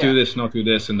like, I'll do this and I'll do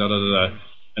this and da da da da,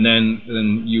 and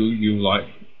then you like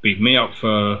beat me up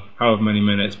for however many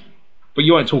minutes, but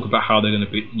you won't talk about how you're going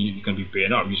to be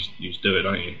beaten up. You just do it,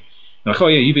 don't you? You're like, oh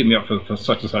yeah, you beat me up for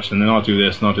such and such, and then I'll do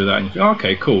this and I'll do that, and you think, oh,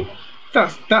 okay, cool.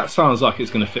 That sounds like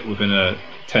it's going to fit within a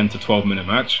 10 to 12 minute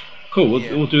match. Cool,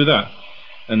 we'll do that.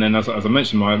 And then, as I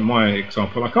mentioned, my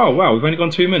example, like, oh wow, we've only gone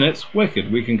 2 minutes. Wicked,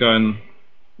 we can go and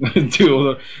do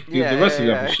all the rest of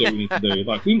the other shit we need to do.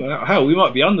 Like, we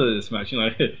might be under this match,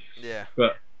 Yeah.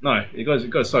 But no, it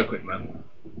goes so quick, man.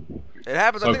 It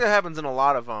happens. I think that happens in a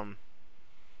lot of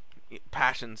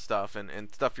passion stuff and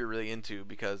stuff you're really into,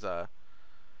 because the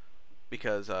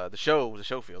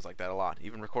show feels like that a lot.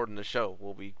 Even recording the show,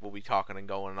 we'll be talking and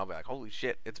going, and I'll be like, holy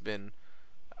shit, it's been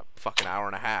fucking hour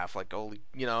and a half, like, holy,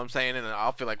 you know what I'm saying, and then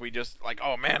I'll feel like we just like,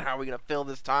 oh man, how are we gonna fill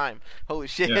this time? Holy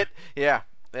shit. Yeah,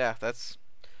 that's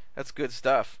good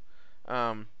stuff.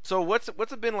 So what's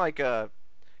it been like,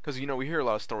 because we hear a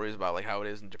lot of stories about like how it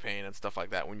is in Japan and stuff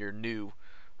like that when you're new,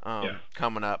 Yeah.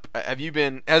 coming up. Have you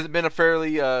been? Has it been a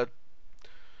fairly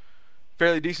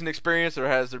decent experience, or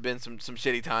has there been some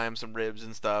shitty times, some ribs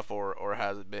and stuff, or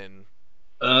has it been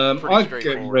pretty I get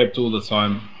straightforward? ribbed all the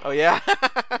time. Oh yeah.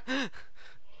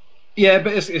 Yeah,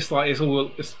 but it's like it's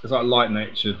like light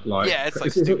natured. Like Yeah, it's like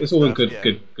it's stupid always stuff. good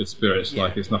Yeah. good spirits. Yeah.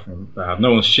 Like it's nothing bad.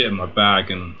 No one's shit in my bag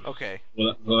and Okay.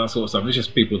 all that sort of stuff. It's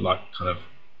just people like kind of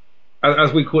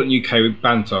as we call it in UK with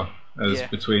banter as Yeah.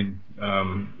 between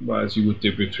well, as you would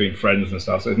do between friends and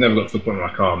stuff. So it's never got to the point where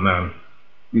like, oh man,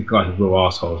 these guys are real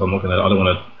assholes. I don't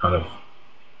want to kind of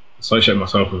associate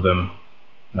myself with them.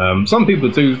 Some people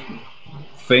do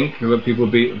think that people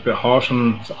be a bit harsh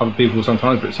on other people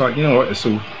sometimes, but it's like, you know what,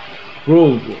 we're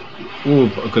all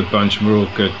a good bunch and we're all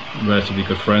good, relatively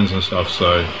good friends and stuff.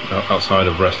 So outside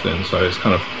of wrestling, so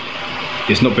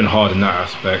it's not been hard in that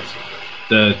aspect.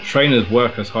 The trainers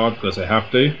work as hard because they have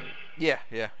to. Yeah.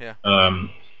 Yeah. Yeah.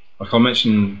 Like I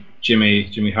mentioned,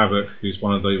 Jimmy Havoc, who's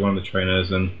one of the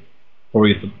trainers, and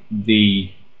probably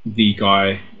the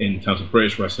guy in terms of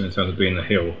British wrestling, in terms of being a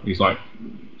heel. He's like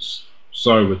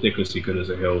so ridiculously good as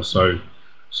a heel, so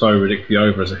ridiculously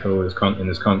over as a heel in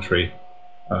this country.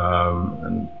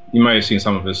 And you may have seen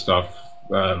some of his stuff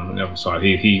on the other side.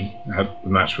 He had a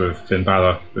match with Finn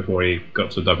Balor before he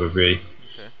got to WWE.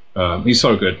 Okay. He's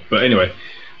so good. But anyway,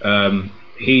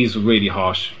 he's really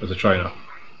harsh as a trainer.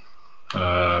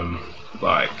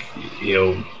 Like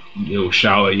he'll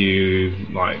shout at you.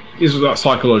 Like he's like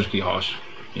psychologically harsh,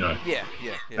 you know. Yeah.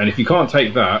 Yeah. Yeah. And if you can't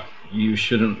take that, you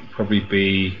shouldn't probably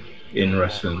be in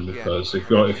wrestling, because if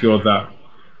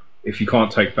you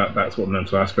can't take that sort of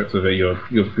mental aspect of it, you're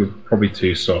probably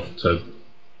too soft to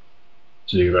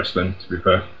do wrestling. To be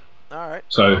fair. All right.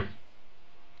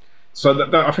 So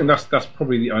that I think that's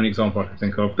probably the only example I can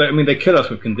think of. They kill us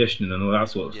with conditioning and all that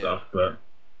sort of stuff,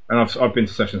 and I've been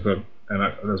to sessions where, and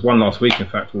there was one last week in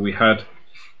fact where we had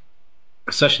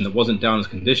a session that wasn't down as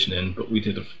conditioning, but we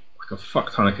did like a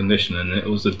fuck ton of conditioning. And it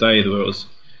was the day where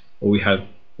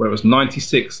it was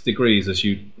 96 degrees as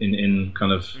you in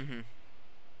kind of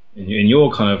in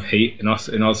your kind of heat. In us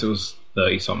it was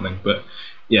 30 something, but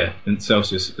yeah, in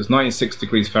Celsius it was 96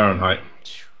 degrees Fahrenheit.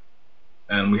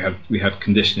 And we had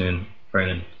conditioning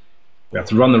training. We had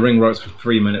to run the ring ropes for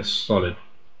 3 minutes solid,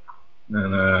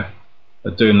 and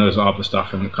doing those other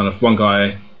stuff. And kind of one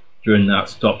guy during that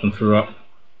stopped and threw up.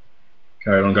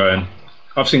 Carried on going.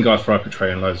 I've seen guys throw up at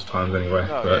training loads of times anyway.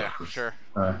 Oh but, yeah, for sure.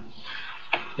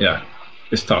 Yeah,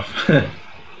 it's tough.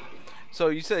 So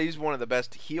you said he's one of the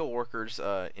best heel workers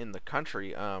in the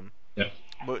country. Yeah.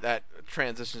 But that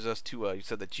transitions us to you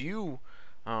said that you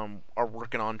are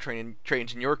working on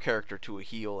changing your character to a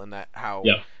heel, and that how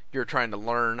you're trying to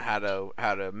learn how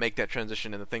to make that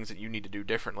transition and the things that you need to do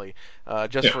differently.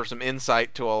 For some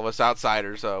insight to all of us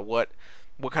outsiders, what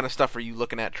kind of stuff are you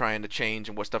looking at trying to change,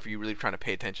 and what stuff are you really trying to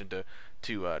pay attention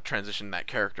to transition that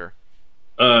character?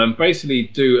 Basically,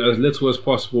 do as little as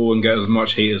possible and get as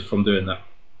much heat as from doing that.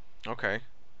 Okay.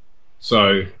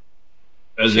 So,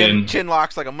 chin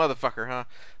locks like a motherfucker, huh?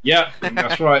 Yeah,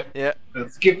 that's right. Yeah.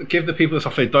 Give the people the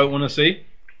stuff they don't want to see.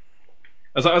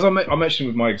 As I mentioned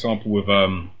with my example with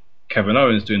Kevin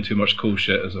Owens doing too much cool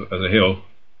shit as a heel,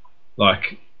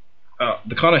 like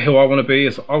the kind of heel I want to be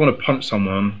is I want to punch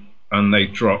someone and they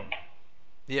drop.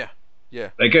 Yeah. Yeah.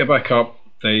 They get back up.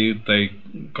 They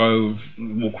go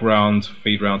walk around,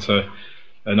 feed around to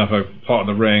another part of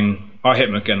the ring. I hit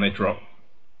them again. They drop.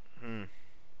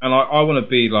 And I want to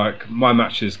be like, my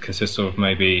matches consist of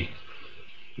maybe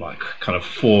like kind of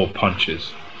 4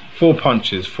 punches, 4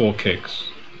 kicks,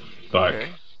 like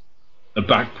a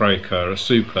backbreaker, a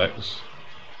suplex,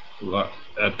 like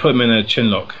put them in a chin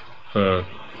lock for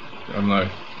I don't know,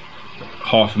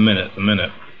 half a minute.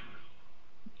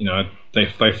 You know, they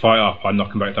fight up, I knock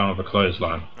them back down with a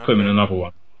clothesline, put them in another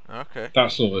one. Okay.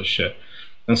 That sort of shit.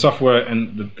 And stuff where,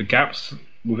 and the gaps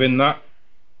within that,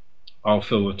 I'll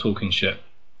fill with talking shit.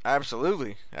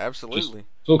 Absolutely. Just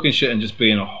talking shit and just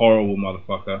being a horrible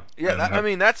motherfucker. Yeah,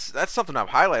 that's something I've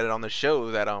highlighted on the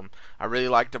show that I really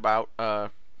liked about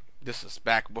this is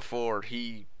back before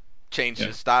he changed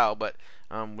his style, but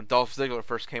when Dolph Ziggler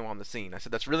first came on the scene, I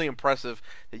said that's really impressive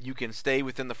that you can stay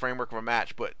within the framework of a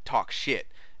match but talk shit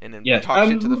and then talk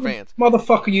shit to the fans.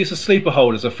 Motherfucker used a sleeper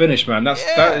hold as a finish, man.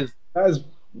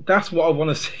 That's what I want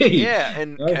to see. Yeah,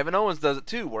 and Kevin Owens does it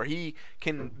too, where he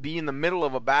can be in the middle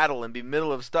of a battle and be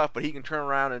middle of stuff, but he can turn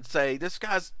around and say, this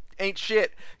guy's ain't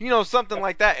shit. You know, something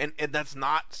like that. And that's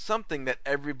not something that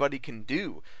everybody can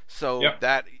do. So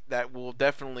that will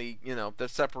definitely, that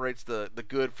separates the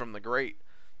good from the great.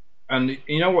 And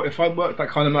you know what? If I worked that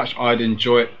kind of match, I'd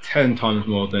enjoy it 10 times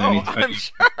more than Oh, I'm any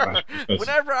match sure. because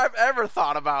Whenever I've ever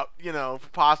thought about,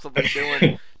 possibly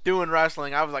doing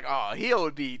wrestling, I was like, oh, heel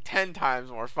would be 10 times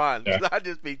more fun yeah, because I'd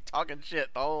just be talking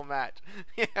shit the whole match.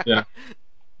 Yeah. yeah.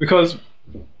 Because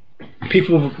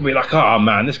people will be like, "Oh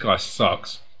man, this guy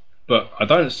sucks," but I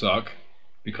don't suck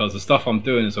because the stuff I'm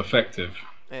doing is effective,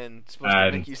 And it's supposed to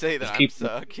make and you say it's that I'm keeping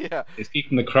suck. Yeah. it's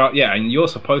keeping the crowd. Yeah, and you're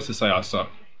supposed to say I suck.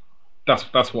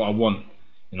 That's what I want.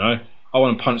 You know, I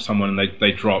want to punch someone and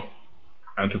they drop,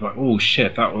 and people are like, "Oh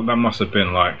shit, that must have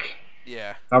been like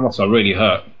Yeah. that must have really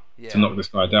hurt to Yeah. knock this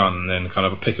guy down," and then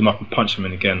kind of pick him up and punch him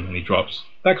in again, and he drops.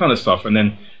 That kind of stuff, and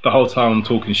then the whole time I'm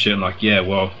talking shit, and like, yeah,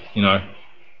 well,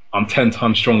 I'm 10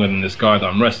 times stronger than this guy that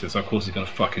I'm wrestling, so of course he's gonna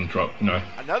fucking drop.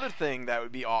 Another thing that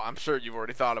would be all I'm sure you've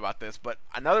already thought about this, but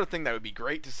another thing that would be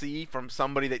great to see from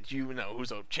somebody that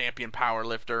who's a champion power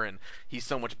lifter and he's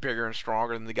so much bigger and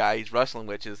stronger than the guy he's wrestling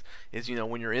with is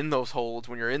when you're in those holds,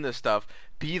 when you're in this stuff,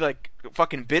 be like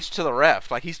fucking bitch to the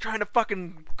ref. Like he's trying to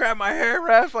fucking grab my hair,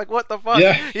 ref, like what the fuck?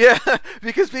 Yeah. Yeah.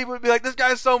 Because people would be like, this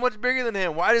guy's so much bigger than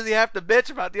him. Why does he have to bitch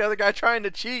about the other guy trying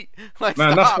to cheat? Like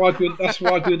Man, stop. that's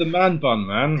why I do the man bun,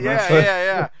 man.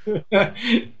 Yeah.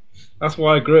 That's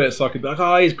why I grew it, so I could be like,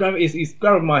 oh, he's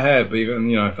grabbing my hair, but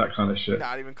even that kind of shit.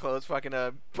 Not even close, fucking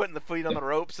putting the feet on the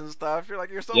ropes and stuff. You're like,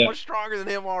 you're so Yeah. much stronger than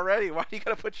him already. Why do you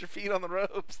gotta put your feet on the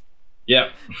ropes? Yeah.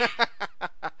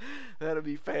 That'd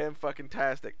be fan fucking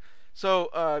tastic.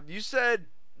 So, you said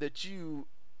that you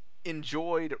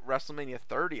enjoyed WrestleMania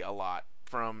 30 a lot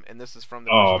and this is from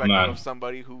the Oh, perspective man. of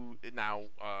somebody who now,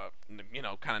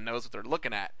 kind of knows what they're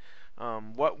looking at.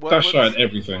 That showed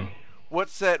everything. What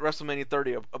set WrestleMania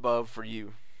 30 above for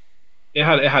you? It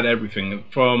had everything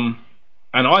and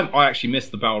I actually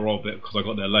missed the battle royal bit because I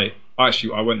got there late.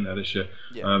 I went there this year.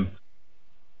 Yeah.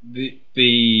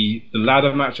 The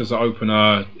ladder match as an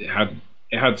opener, it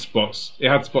had spots. It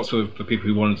had spots for people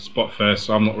who wanted spot fest.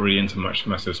 So I'm not really into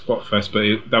massive spot fest, but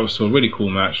that was still a really cool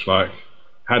match. Like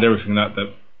had everything that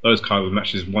those kind of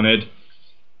matches wanted.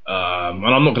 And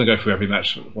I'm not going to go through every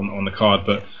match on the card,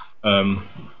 but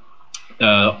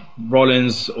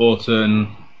Rollins,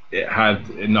 Orton, it had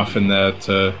enough in there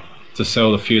to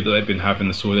sell the feud that they've been having,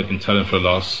 the story they've been telling for the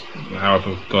last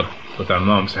however goddamn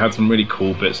months. It had some really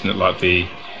cool bits in it, like the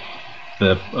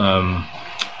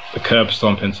curb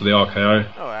stomp into the RKO.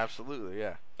 Oh, absolutely,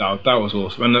 yeah. That was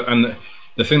awesome. And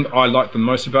the thing that I liked the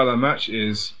most about that match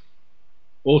is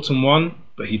Orton won,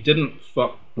 but he didn't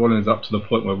fuck Rollins up to the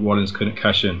point where Rollins couldn't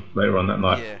cash in later on that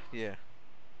night. Yeah.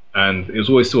 And it was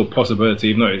always still a possibility,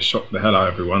 even though it shocked the hell out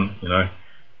of everyone,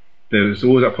 there was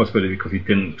always that possibility because he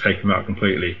didn't take him out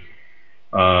completely.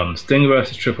 Sting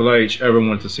versus Triple H, everyone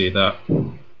wanted to see that.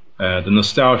 The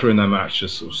nostalgia in that match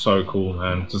is so cool,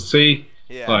 and to see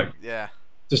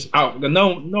just out. No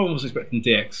one was expecting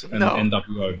DX and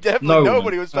NWO. Definitely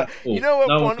nobody was. You know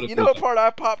what? You know what part I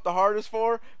popped the hardest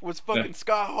for was fucking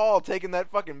Scott Hall taking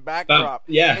that fucking backdrop.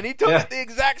 And he took it the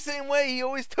exact same way he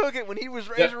always took it when he was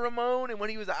Razor Ramon and when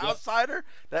he was an outsider.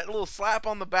 That little slap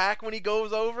on the back when he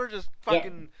goes over, just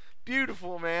fucking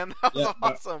beautiful, man. That was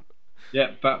awesome.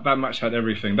 That match had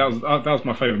everything. That was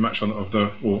my favorite match or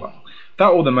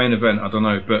the main event. I don't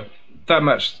know, but that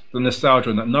match, the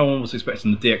nostalgia, and that no one was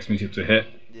expecting the DX music to hit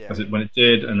when it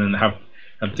did, and then have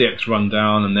DX run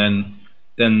down, and then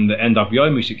the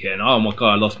NWO music hit, and oh my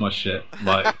god, I lost my shit.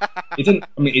 Like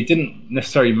it didn't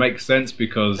necessarily make sense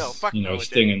because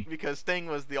Sting because Sting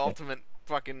was the ultimate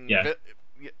fucking But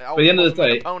at the end of the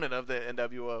day, opponent of the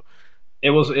NWO.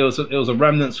 It was a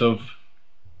remnant of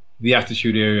the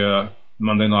Attitude Era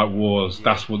Monday Night Wars.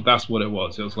 That's what it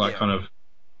was. It was like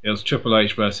it was Triple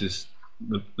H versus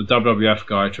the WWF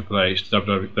guy Triple H, the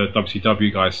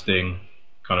WCW guy Sting,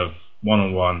 kind of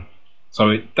one-on-one.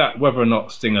 So whether or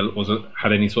not Sting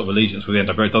had any sort of allegiance with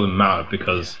the NWO, it doesn't matter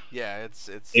because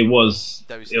it was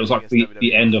like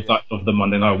the end of the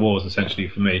Monday Night Wars essentially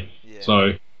for me. Yeah.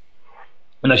 So,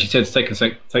 and as you said,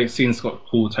 seeing Scott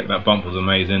Hall take that bump was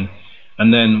amazing.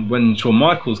 And then when Shawn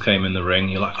Michaels came in the ring,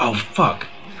 you're like, oh fuck,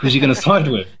 who's he going to side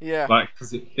with? Like,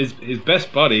 because his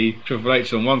best buddy Triple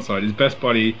H on one side, his best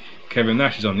buddy Kevin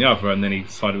Nash is on the other, and then he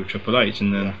sided with Triple H,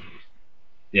 and then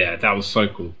that was so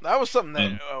cool. That was something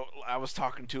that I was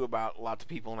talking to about lots of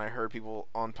people, and I heard people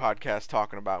on podcasts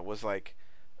talking about was like,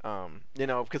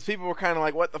 because people were kind of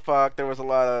like, what the fuck? There was a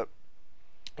lot of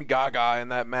gaga in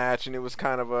that match, and it was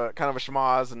kind of a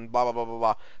schmoz and blah blah blah blah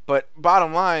blah. But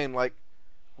bottom line, like,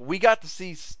 we got to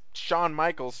see Shawn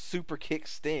Michaels super kick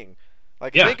Sting.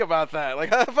 Like, think about that.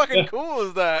 Like, how fucking cool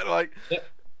is that? Like,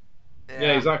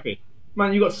 exactly.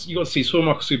 Man, you got to see Shawn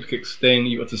Michaels super kick Sting.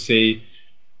 You got to see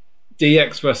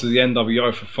DX versus the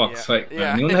NWO for fuck's sake,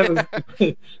 man. You'll never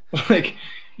like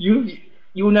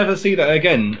you'll never see that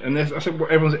again. And that's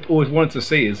what everyone's always wanted to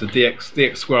see is the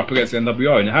DX square up against the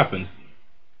NWO, and it happened.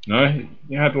 You know,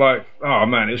 you had like, oh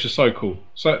man, it was just so cool.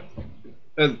 So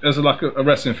as a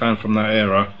wrestling fan from that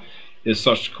era, it's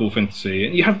such a cool thing to see.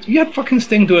 And you had fucking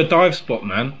Sting do a dive spot,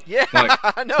 man. Yeah, like,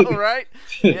 I know, right?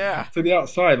 Yeah. To the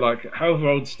outside, like however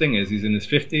old Sting is, he's in his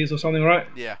 50s or something, right?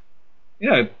 Yeah.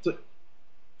 Yeah.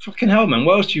 Fucking hell, man.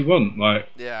 What else do you want? Like,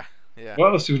 yeah.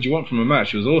 What else would you want from a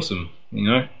match? It was awesome, you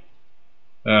know.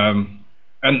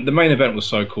 And the main event was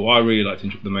so cool. I really liked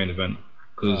the main event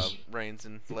because Reigns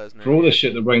and Lesnar. For all the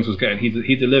shit that Reigns was getting,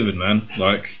 he delivered, man.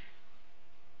 Like,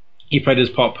 he played his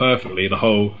part perfectly. The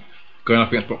whole going up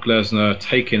against Brock Lesnar,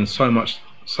 taking so much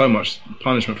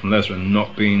punishment from Lesnar and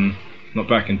not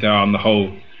backing down. The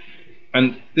whole,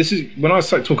 and this is when I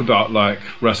start to talk about like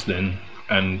wrestling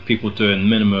and people doing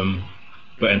minimum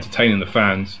but entertaining the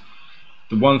fans.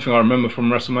 The one thing I remember from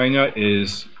WrestleMania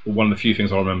is, or one of the few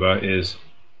things I remember is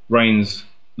Reigns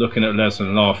looking at Lesnar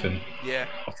and laughing. Yeah.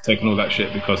 After taking all that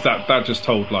shit, because that just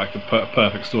told like the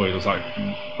perfect story. It was like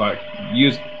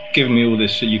you giving me all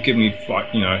this shit, you give me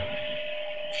like, you know,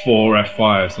 4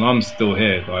 F5s and I'm still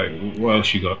here. Like, what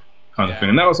else you got? Kind of thing.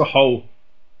 And that was a whole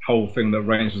thing that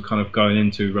Reigns was kind of going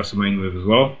into WrestleMania with as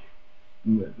well.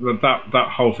 That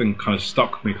whole thing kind of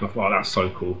stuck with me because I thought, oh, that's so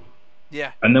cool.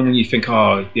 Yeah. And then when you think,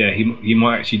 oh yeah, he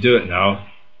might actually do it now,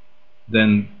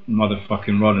 then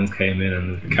motherfucking Rollins came in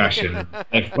and the cash in.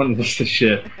 Everyone lost the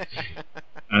shit.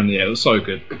 And yeah, it was so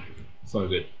good. So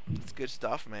good. It's good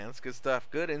stuff, man. It's good stuff.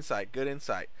 Good insight.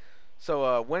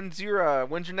 So when's your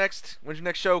next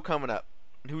show coming up?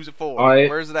 And who's it for?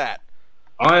 Where's it at?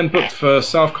 I am booked for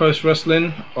South Coast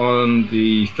Wrestling on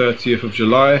the 30th of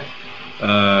July.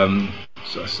 So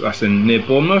that's in near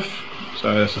Bournemouth.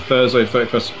 So it's a Thursday,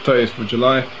 30th of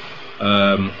July.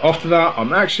 After that,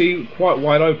 I'm actually quite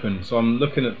wide open. So I'm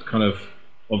looking at kind of,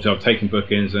 obviously I'm taking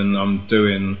bookings and I'm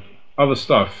doing other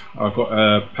stuff. I've got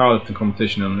a powerlifting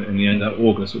competition in the end of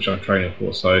August, which I'm training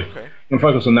for. So I'm going to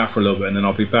focus on that for a little bit, and then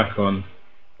I'll be back on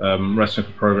Wrestling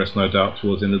for Progress, no doubt,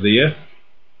 towards the end of the year.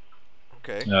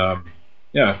 Okay.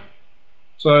 Yeah.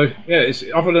 So yeah, it's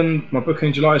other than my booking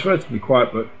in July, it's relatively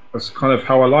quiet, but that's kind of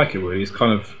how I like it. Really, it's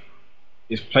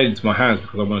played into my hands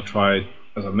because I want to try,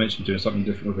 as I mentioned, doing something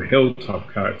different with a heel type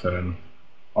character, and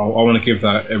I want to give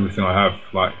that everything I have.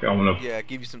 Like, I want to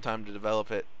give you some time to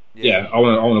develop it. Yeah, I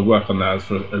want to work on that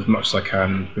as much as I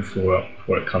can before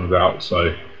it comes out.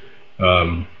 So,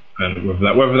 and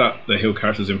whether that the heel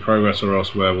character is in progress or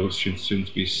elsewhere will soon to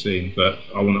be seen. But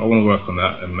I want to work on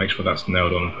that and make sure that's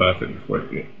nailed on and perfect before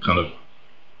it kind of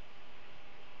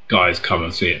guys come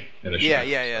and see it in the show.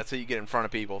 Yeah. So you get in front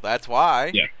of people. That's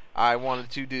why. Yeah. I wanted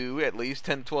to do at least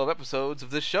 10 to 12 episodes of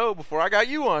this show before I got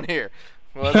you on here.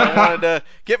 Well, I wanted to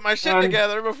get my shit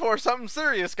together before something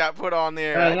serious got put on the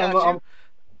air.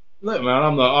 Look,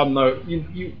 man,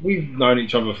 we've known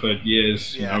each other for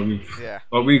years. Yeah, you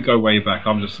know, we go way back.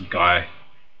 I'm just a guy.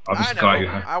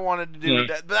 I wanted to do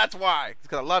that, but that's why. It's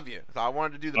because I love you. So I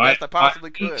wanted to do the best I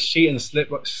possibly could.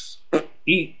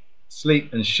 Eat,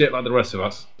 sleep, and shit like the rest of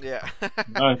us. Yeah.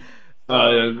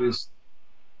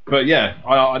 But yeah,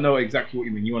 I know exactly what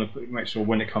you mean. You want to make sure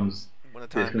when the time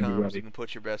comes, you can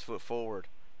put your best foot forward.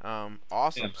 Awesome.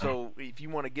 Yeah. So if you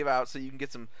want to give out, so you can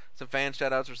get some fan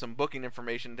shout outs or some booking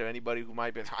information to anybody who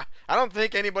might be. I don't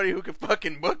think anybody who could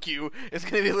fucking book you is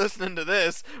going to be listening to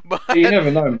this, but you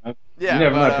never know, man. Yeah. You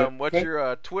never know, what's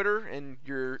your Twitter and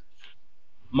your?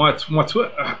 My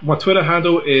Twitter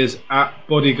handle is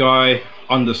 @bodyguy_.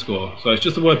 So it's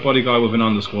just the word bodyguy with an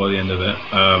underscore at the end of it.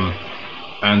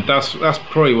 And that's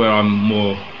probably where I'm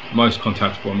most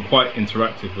contactable. I'm quite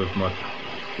interactive with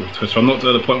Twitter. I'm not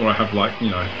to the point where I have like, you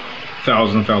know,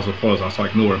 thousands and thousands of followers. I start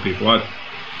ignoring people.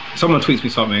 Someone tweets me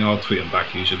something, I'll tweet them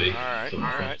back usually. All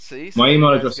right. See, my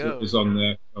email address is on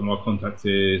there. And my contact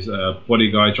is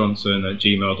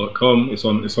bodyguyjohnson@gmail.com. It's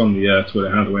on the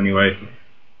Twitter handle anyway.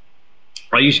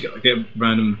 I usually get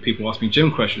random people ask me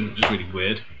gym questions, which is really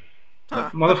weird.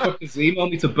 Motherfuckers email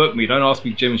me to book me, don't ask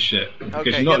me gym shit.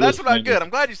 Okay, that's what I'm good. I'm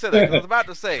glad you said that, 'cause I was about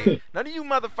to say, none of you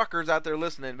motherfuckers out there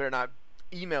listening better not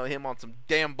email him on some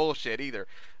damn bullshit either.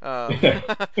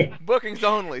 Bookings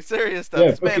only, serious stuff.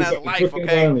 This man has life,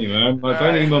 okay? Only, man. Like,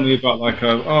 don't email me about like,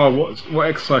 what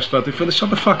exercise should I do? Shut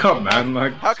the fuck up, man.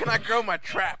 Like, how can I grow my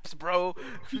traps, bro?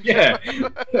 Yeah.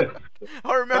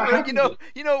 I remember,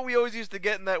 you know, we always used to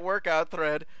get in that workout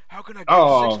thread. How can I get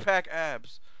 6-pack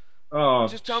abs? Oh,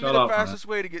 just tell me the fastest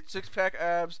way to get 6-pack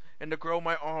abs and to grow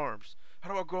my arms.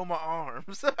 How do I grow my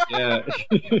arms? Yeah.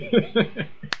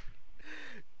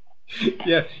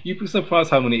 Yeah, you'd be surprised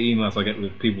how many emails I get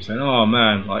with people saying, "Oh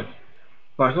man,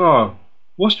 oh,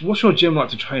 what's your gym like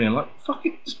to train in?" Like, fuck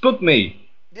it, just book me.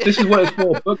 This is what it's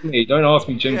for. Book me. Don't ask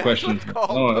me gym Yeah, that's what questions. it's called.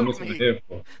 No, I'm Book not me. here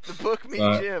for. The Book Me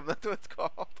So, Gym. That's what it's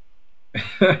called.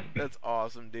 That's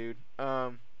awesome, dude.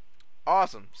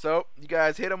 Awesome. So you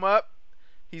guys hit him up.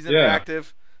 He's yeah,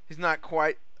 interactive. He's not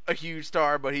quite a huge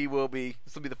star, but he will be.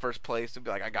 This will be the first place. He'll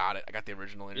be like, I got it. I got the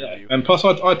original yeah. interview. And plus,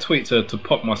 I tweet to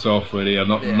pop myself really. I'm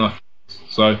not Yeah. nothing.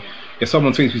 So if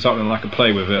someone tweets me something and I can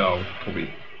play with it, I'll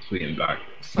probably tweet him back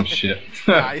some shit.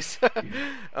 Nice.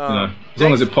 As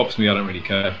long as it pops me, I don't really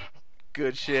care.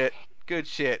 Good shit. Good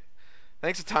shit.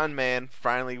 Thanks a ton, man.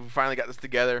 We finally got this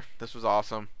together. This was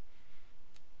awesome.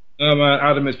 No, man,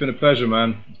 Adam, it's been a pleasure,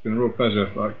 man. It's been a real pleasure.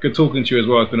 Like, good talking to you as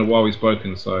well. It's been a while we've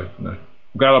spoken, so I'm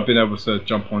glad I've been able to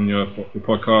jump on your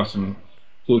podcast and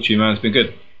talk to you, man. It's been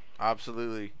good.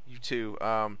 Absolutely. You too.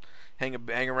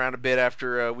 Hang around a bit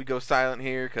after we go silent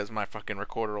here, because my fucking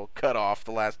recorder will cut off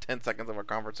the last 10 seconds of our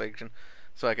conversation,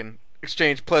 so I can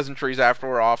exchange pleasantries after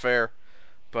we're off air.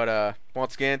 But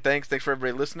once again, thanks for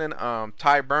everybody listening.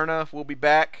 Ty Berna will be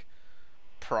back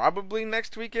probably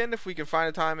next weekend if we can find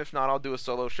a time. If not, I'll do a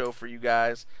solo show for you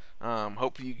guys.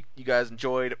 Hopefully you guys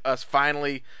enjoyed us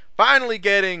finally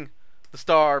getting the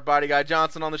star Bodyguy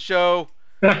Johnson on the show.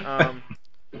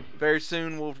 Very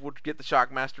soon we'll get the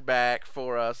Shockmaster back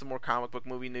for some more comic book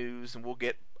movie news, and we'll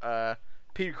get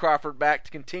Peter Crawford back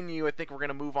to continue. I think we're going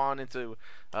to move on into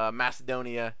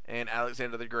Macedonia and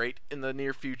Alexander the Great in the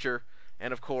near future.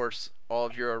 And, of course, all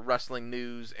of your wrestling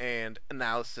news and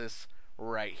analysis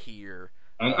right here.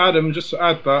 And Adam, just to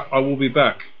add that, I will be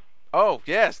back. Oh,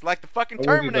 yes, like the fucking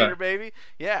Terminator, baby.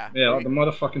 Yeah. Yeah, like the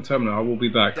motherfucking Terminator. I will be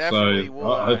back. Definitely. So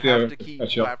We'll I hope have you to keep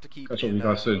catch up with you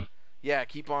guys soon. Yeah,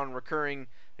 keep on recurring.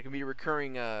 It can be a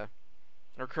recurring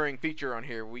feature on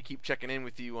here. We keep checking in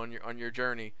with you on your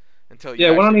journey until you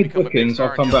when I actually need become bookings, a I'll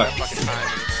big come star back. and you don't have fucking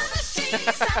time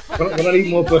anymore. When I need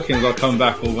more bookings, I'll come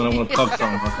back, or when I want to pub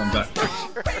something, I'll come back.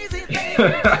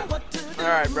 All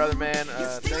right, brother, man.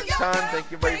 Thanks a ton.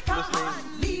 Thank you, everybody, for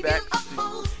listening. Be back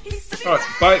soon. All right,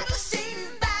 bye.